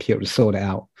back to the computer and sort it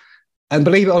out. And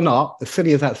believe it or not, as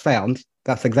silly as that sounds,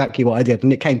 that's exactly what I did.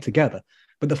 And it came together.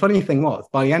 But the funny thing was,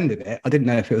 by the end of it, I didn't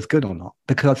know if it was good or not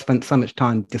because I spent so much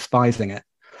time despising it.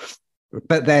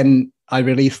 But then I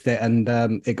released it and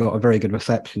it got a very good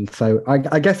reception. So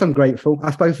I guess I'm grateful. I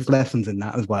suppose there's lessons in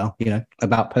that as well,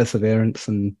 about perseverance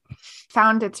and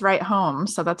found its right home.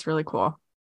 So that's really cool.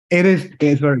 It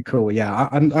is very cool. Yeah,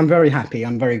 I'm very happy.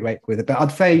 I'm very grateful with it. But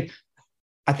I'd say,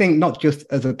 I think not just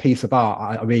as a piece of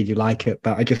art, I really like it,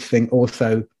 but I just think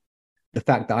also the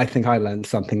fact that I think I learned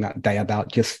something that day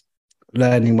about just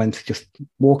learning when to just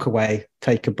walk away,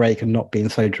 take a break and not being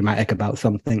so dramatic about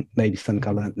something. Maybe something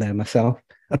I learned there myself.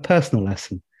 A personal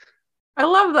lesson. I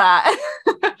love that.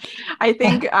 I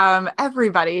think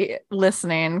everybody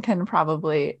listening can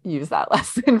probably use that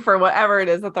lesson for whatever it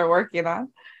is that they're working on.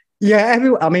 Yeah,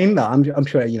 I mean, I'm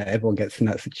sure everyone gets in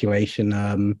that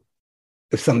situation.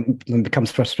 If something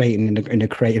becomes frustrating in a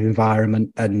creative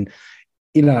environment, and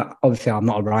obviously I'm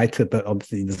not a writer, but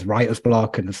obviously there's writer's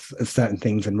block and there's certain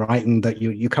things in writing that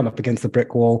you come up against a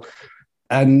brick wall,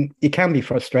 and it can be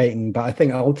frustrating. But I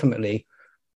think ultimately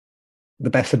the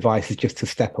best advice is just to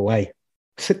step away,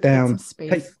 sit down,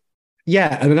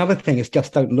 and another thing is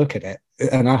just don't look at it.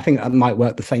 And I think that might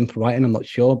work the same for writing, I'm not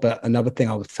sure, but another thing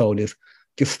I was told is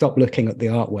just stop looking at the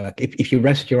artwork. If you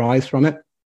rest your eyes from it,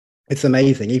 it's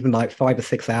amazing. Even like 5 or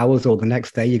 6 hours, or the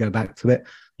next day you go back to it,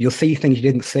 you'll see things you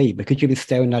didn't see because you've been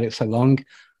staring at it so long.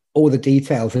 All the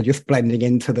details are just blending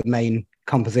into the main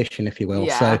composition, if you will.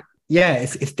 Yeah. So yeah,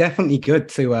 it's definitely good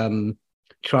to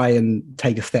try and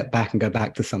take a step back and go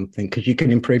back to something, because you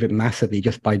can improve it massively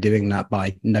just by doing that,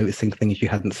 by noticing things you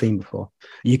hadn't seen before.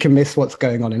 You can miss what's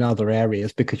going on in other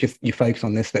areas because you focus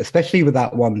on this, but especially with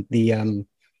that one, the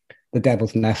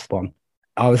Devil's Nest one.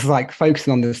 I was like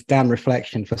focusing on this damn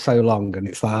reflection for so long, and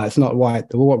it's like, it's not white,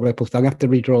 the water ripples, I'm going to have to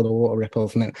redraw the water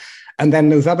ripples. And then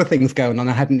there's other things going on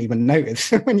I hadn't even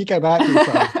noticed. When you go back,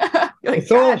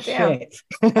 it's all shit.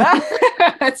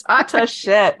 It's utter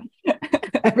shit.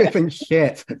 Everything's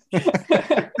shit.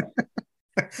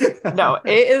 No,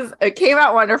 it came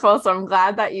out wonderful. So I'm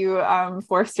glad that you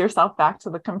forced yourself back to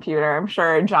the computer. I'm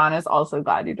sure John is also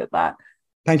glad you did that.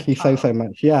 Thank you so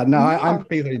much. Yeah, no, I'm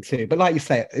feeling too. But like you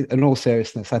say, in all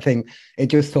seriousness, I think it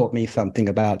just taught me something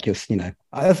about just,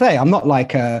 I say I'm not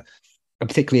like a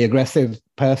particularly aggressive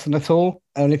person at all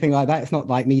or anything like that. It's not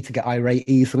like me to get irate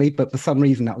easily, but for some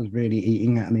reason that was really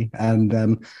eating at me.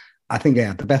 And I think,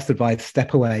 the best advice,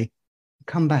 step away,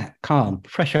 come back, calm,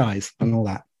 fresh eyes and all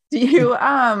that. Do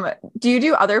you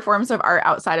do other forms of art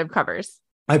outside of covers?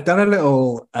 I've done a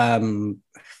little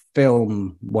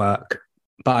film work,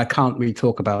 but I can't really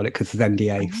talk about it because there's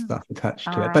NDA stuff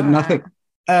attached to it. But nothing.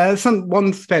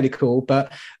 One's fairly cool,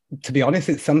 but to be honest,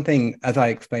 it's something, as I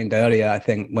explained earlier, I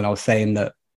think when I was saying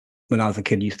that when I was a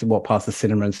kid, I used to walk past the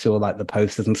cinema and saw like the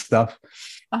posters and stuff.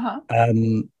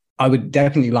 I would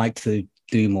definitely like to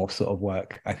do more sort of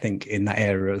work, I think, in that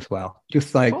area as well.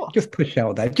 Just like, just push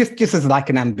out there, just as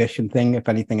like an ambition thing, if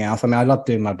anything else. I mean, I love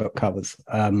doing my book covers.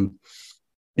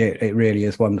 It really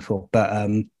is wonderful. But I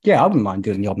wouldn't mind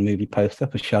doing the odd movie poster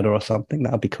for Shudder or something.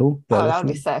 That'd be cool. That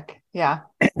would be sick. Yeah.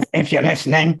 If you're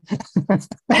listening.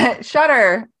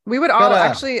 Shudder. We would all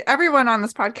actually, everyone on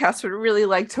this podcast would really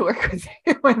like to work with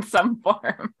you in some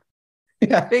form.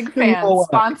 Yeah. Big fans.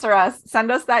 Sponsor us. Send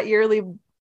us that yearly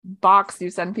box you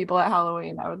send people at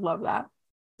Halloween. I would love that.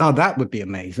 Oh, that would be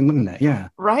amazing, wouldn't it? Yeah.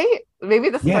 Right? Maybe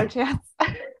this is our chance.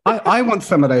 I want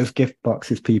some of those gift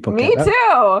boxes people Me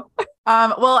too.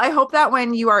 Well, I hope that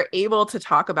when you are able to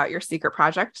talk about your secret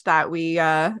project that we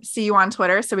see you on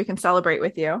Twitter so we can celebrate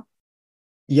with you.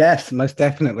 Yes, most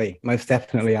definitely.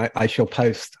 I shall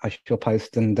post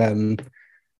and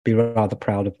be rather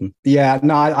proud of them. Yeah,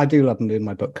 no, I do love doing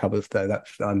my book covers though.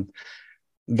 I'm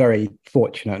very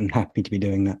fortunate and happy to be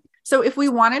doing that. So if we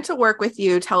wanted to work with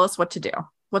you, tell us what to do.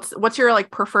 What's your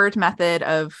like preferred method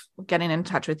of getting in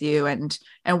touch with you, and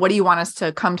what do you want us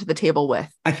to come to the table with?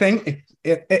 I think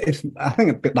it's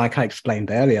a bit like I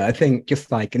explained earlier. I think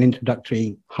just like an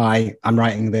introductory, hi, I'm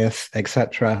writing this,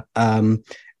 etc.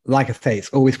 Like I say, it's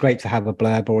always great to have a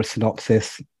blurb or a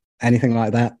synopsis, anything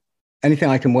like that, anything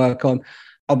I can work on.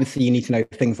 Obviously, you need to know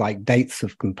things like dates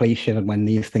of completion and when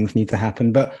these things need to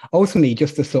happen, but ultimately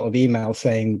just a sort of email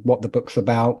saying what the book's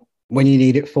about, when you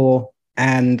need it for,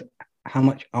 and how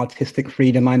much artistic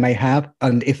freedom I may have.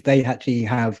 And if they actually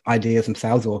have ideas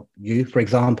themselves, or you, for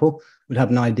example, would have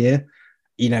an idea,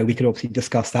 we could obviously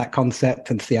discuss that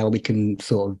concept and see how we can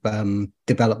sort of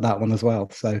develop that one as well.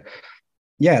 So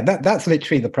yeah, that's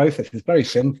literally the process. It's very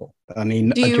simple. I mean,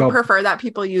 do you prefer that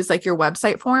people use like your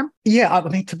website form? Yeah, I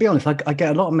mean, to be honest, I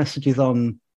get a lot of messages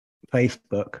on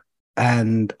Facebook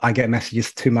and I get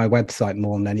messages to my website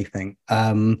more than anything.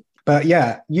 But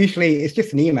yeah, usually it's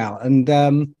just an email, and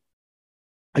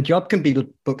a job can be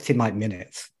booked in like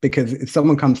minutes, because if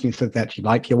someone comes to you and says they actually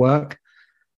like your work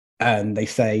and they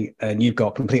say, and you've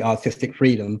got complete artistic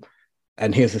freedom,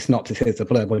 and here's a synopsis, here's a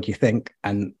blurb, what do you think?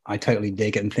 And I totally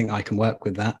dig it and think I can work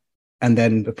with that. And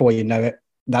then before you know it,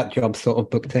 that job's sort of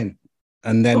booked in.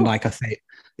 And then, like I say,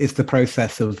 it's the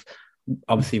process of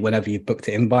obviously whenever you've booked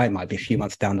it in by, it might be a few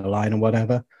months down the line or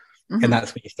whatever. Mm-hmm. And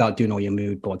that's when you start doing all your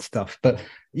mood board stuff. But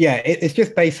yeah, it's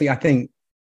just basically, I think,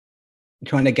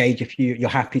 trying to gauge if you're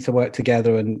happy to work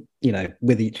together and,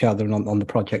 with each other and on the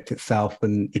project itself.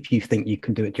 And if you think you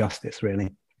can do it justice,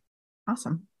 really.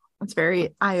 Awesome. It's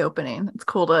very eye-opening. It's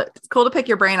cool to pick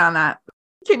your brain on that.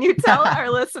 Can you tell our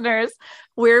listeners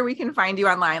where we can find you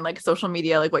online, like social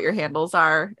media, like what your handles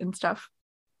are and stuff?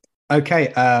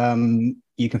 Okay.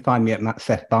 You can find me at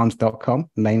mattsethbarnes.com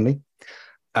mainly.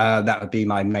 That would be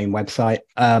my main website.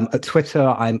 At Twitter,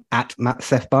 I'm at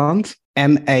mattsethbarnes,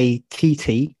 MattseffBarnes.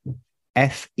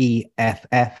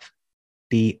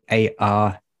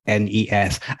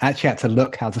 Actually, I had to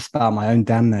look how to spell my own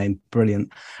damn name.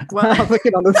 Brilliant. I was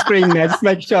looking on the screen there, just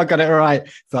make sure I got it right.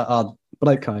 So,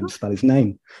 bloke can't even spell his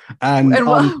name. And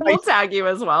we'll tag you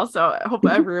as well. So I hope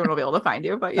everyone will be able to find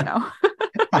you, but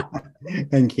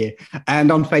Thank you.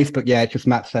 And on Facebook, it's just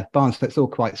Matt Seth Barnes. So it's all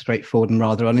quite straightforward and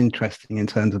rather uninteresting in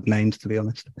terms of names, to be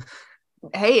honest.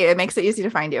 Hey, it makes it easy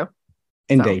to find you.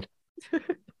 Indeed. So,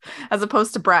 as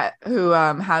opposed to Brett, who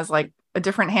has like a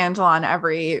different handle on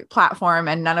every platform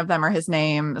and none of them are his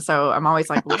name. So I'm always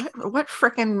like, what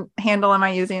frickin' handle am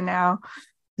I using now?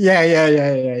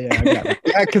 Yeah.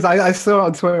 Because I saw it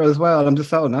on Twitter as well. I'm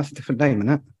just that's a different name,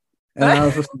 isn't it? And I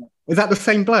was just, is that the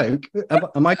same bloke?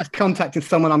 Am I just contacting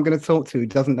someone I'm going to talk to who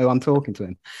doesn't know I'm talking to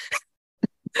him?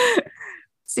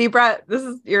 See, Brett, this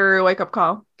is your wake-up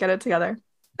call. Get it together.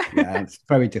 Yeah, it's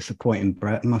very disappointing,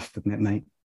 Brett. I must admit, mate.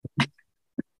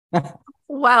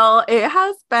 Well, it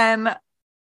has been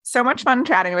so much fun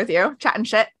chatting with you, chatting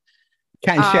shit.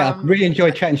 Chatting shit. I really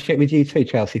enjoyed chatting shit with you too,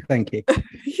 Chelsea. Thank you.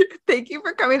 Thank you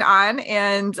for coming on.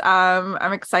 And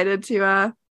I'm excited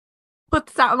to put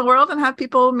this out in the world and have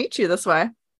people meet you this way.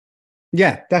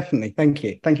 Yeah, definitely. Thank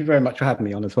you. Thank you very much for having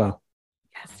me on as well.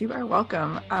 Yes, you are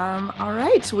welcome. All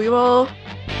right. We will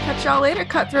catch y'all later,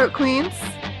 Cutthroat Queens.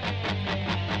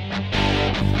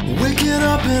 Waking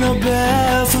up in a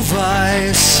bath of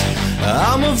ice,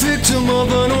 I'm a victim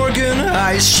of an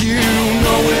organized. You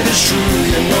know it is true,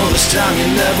 you know this time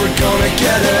you're never gonna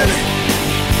get it,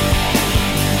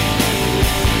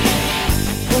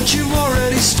 but you've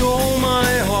already stolen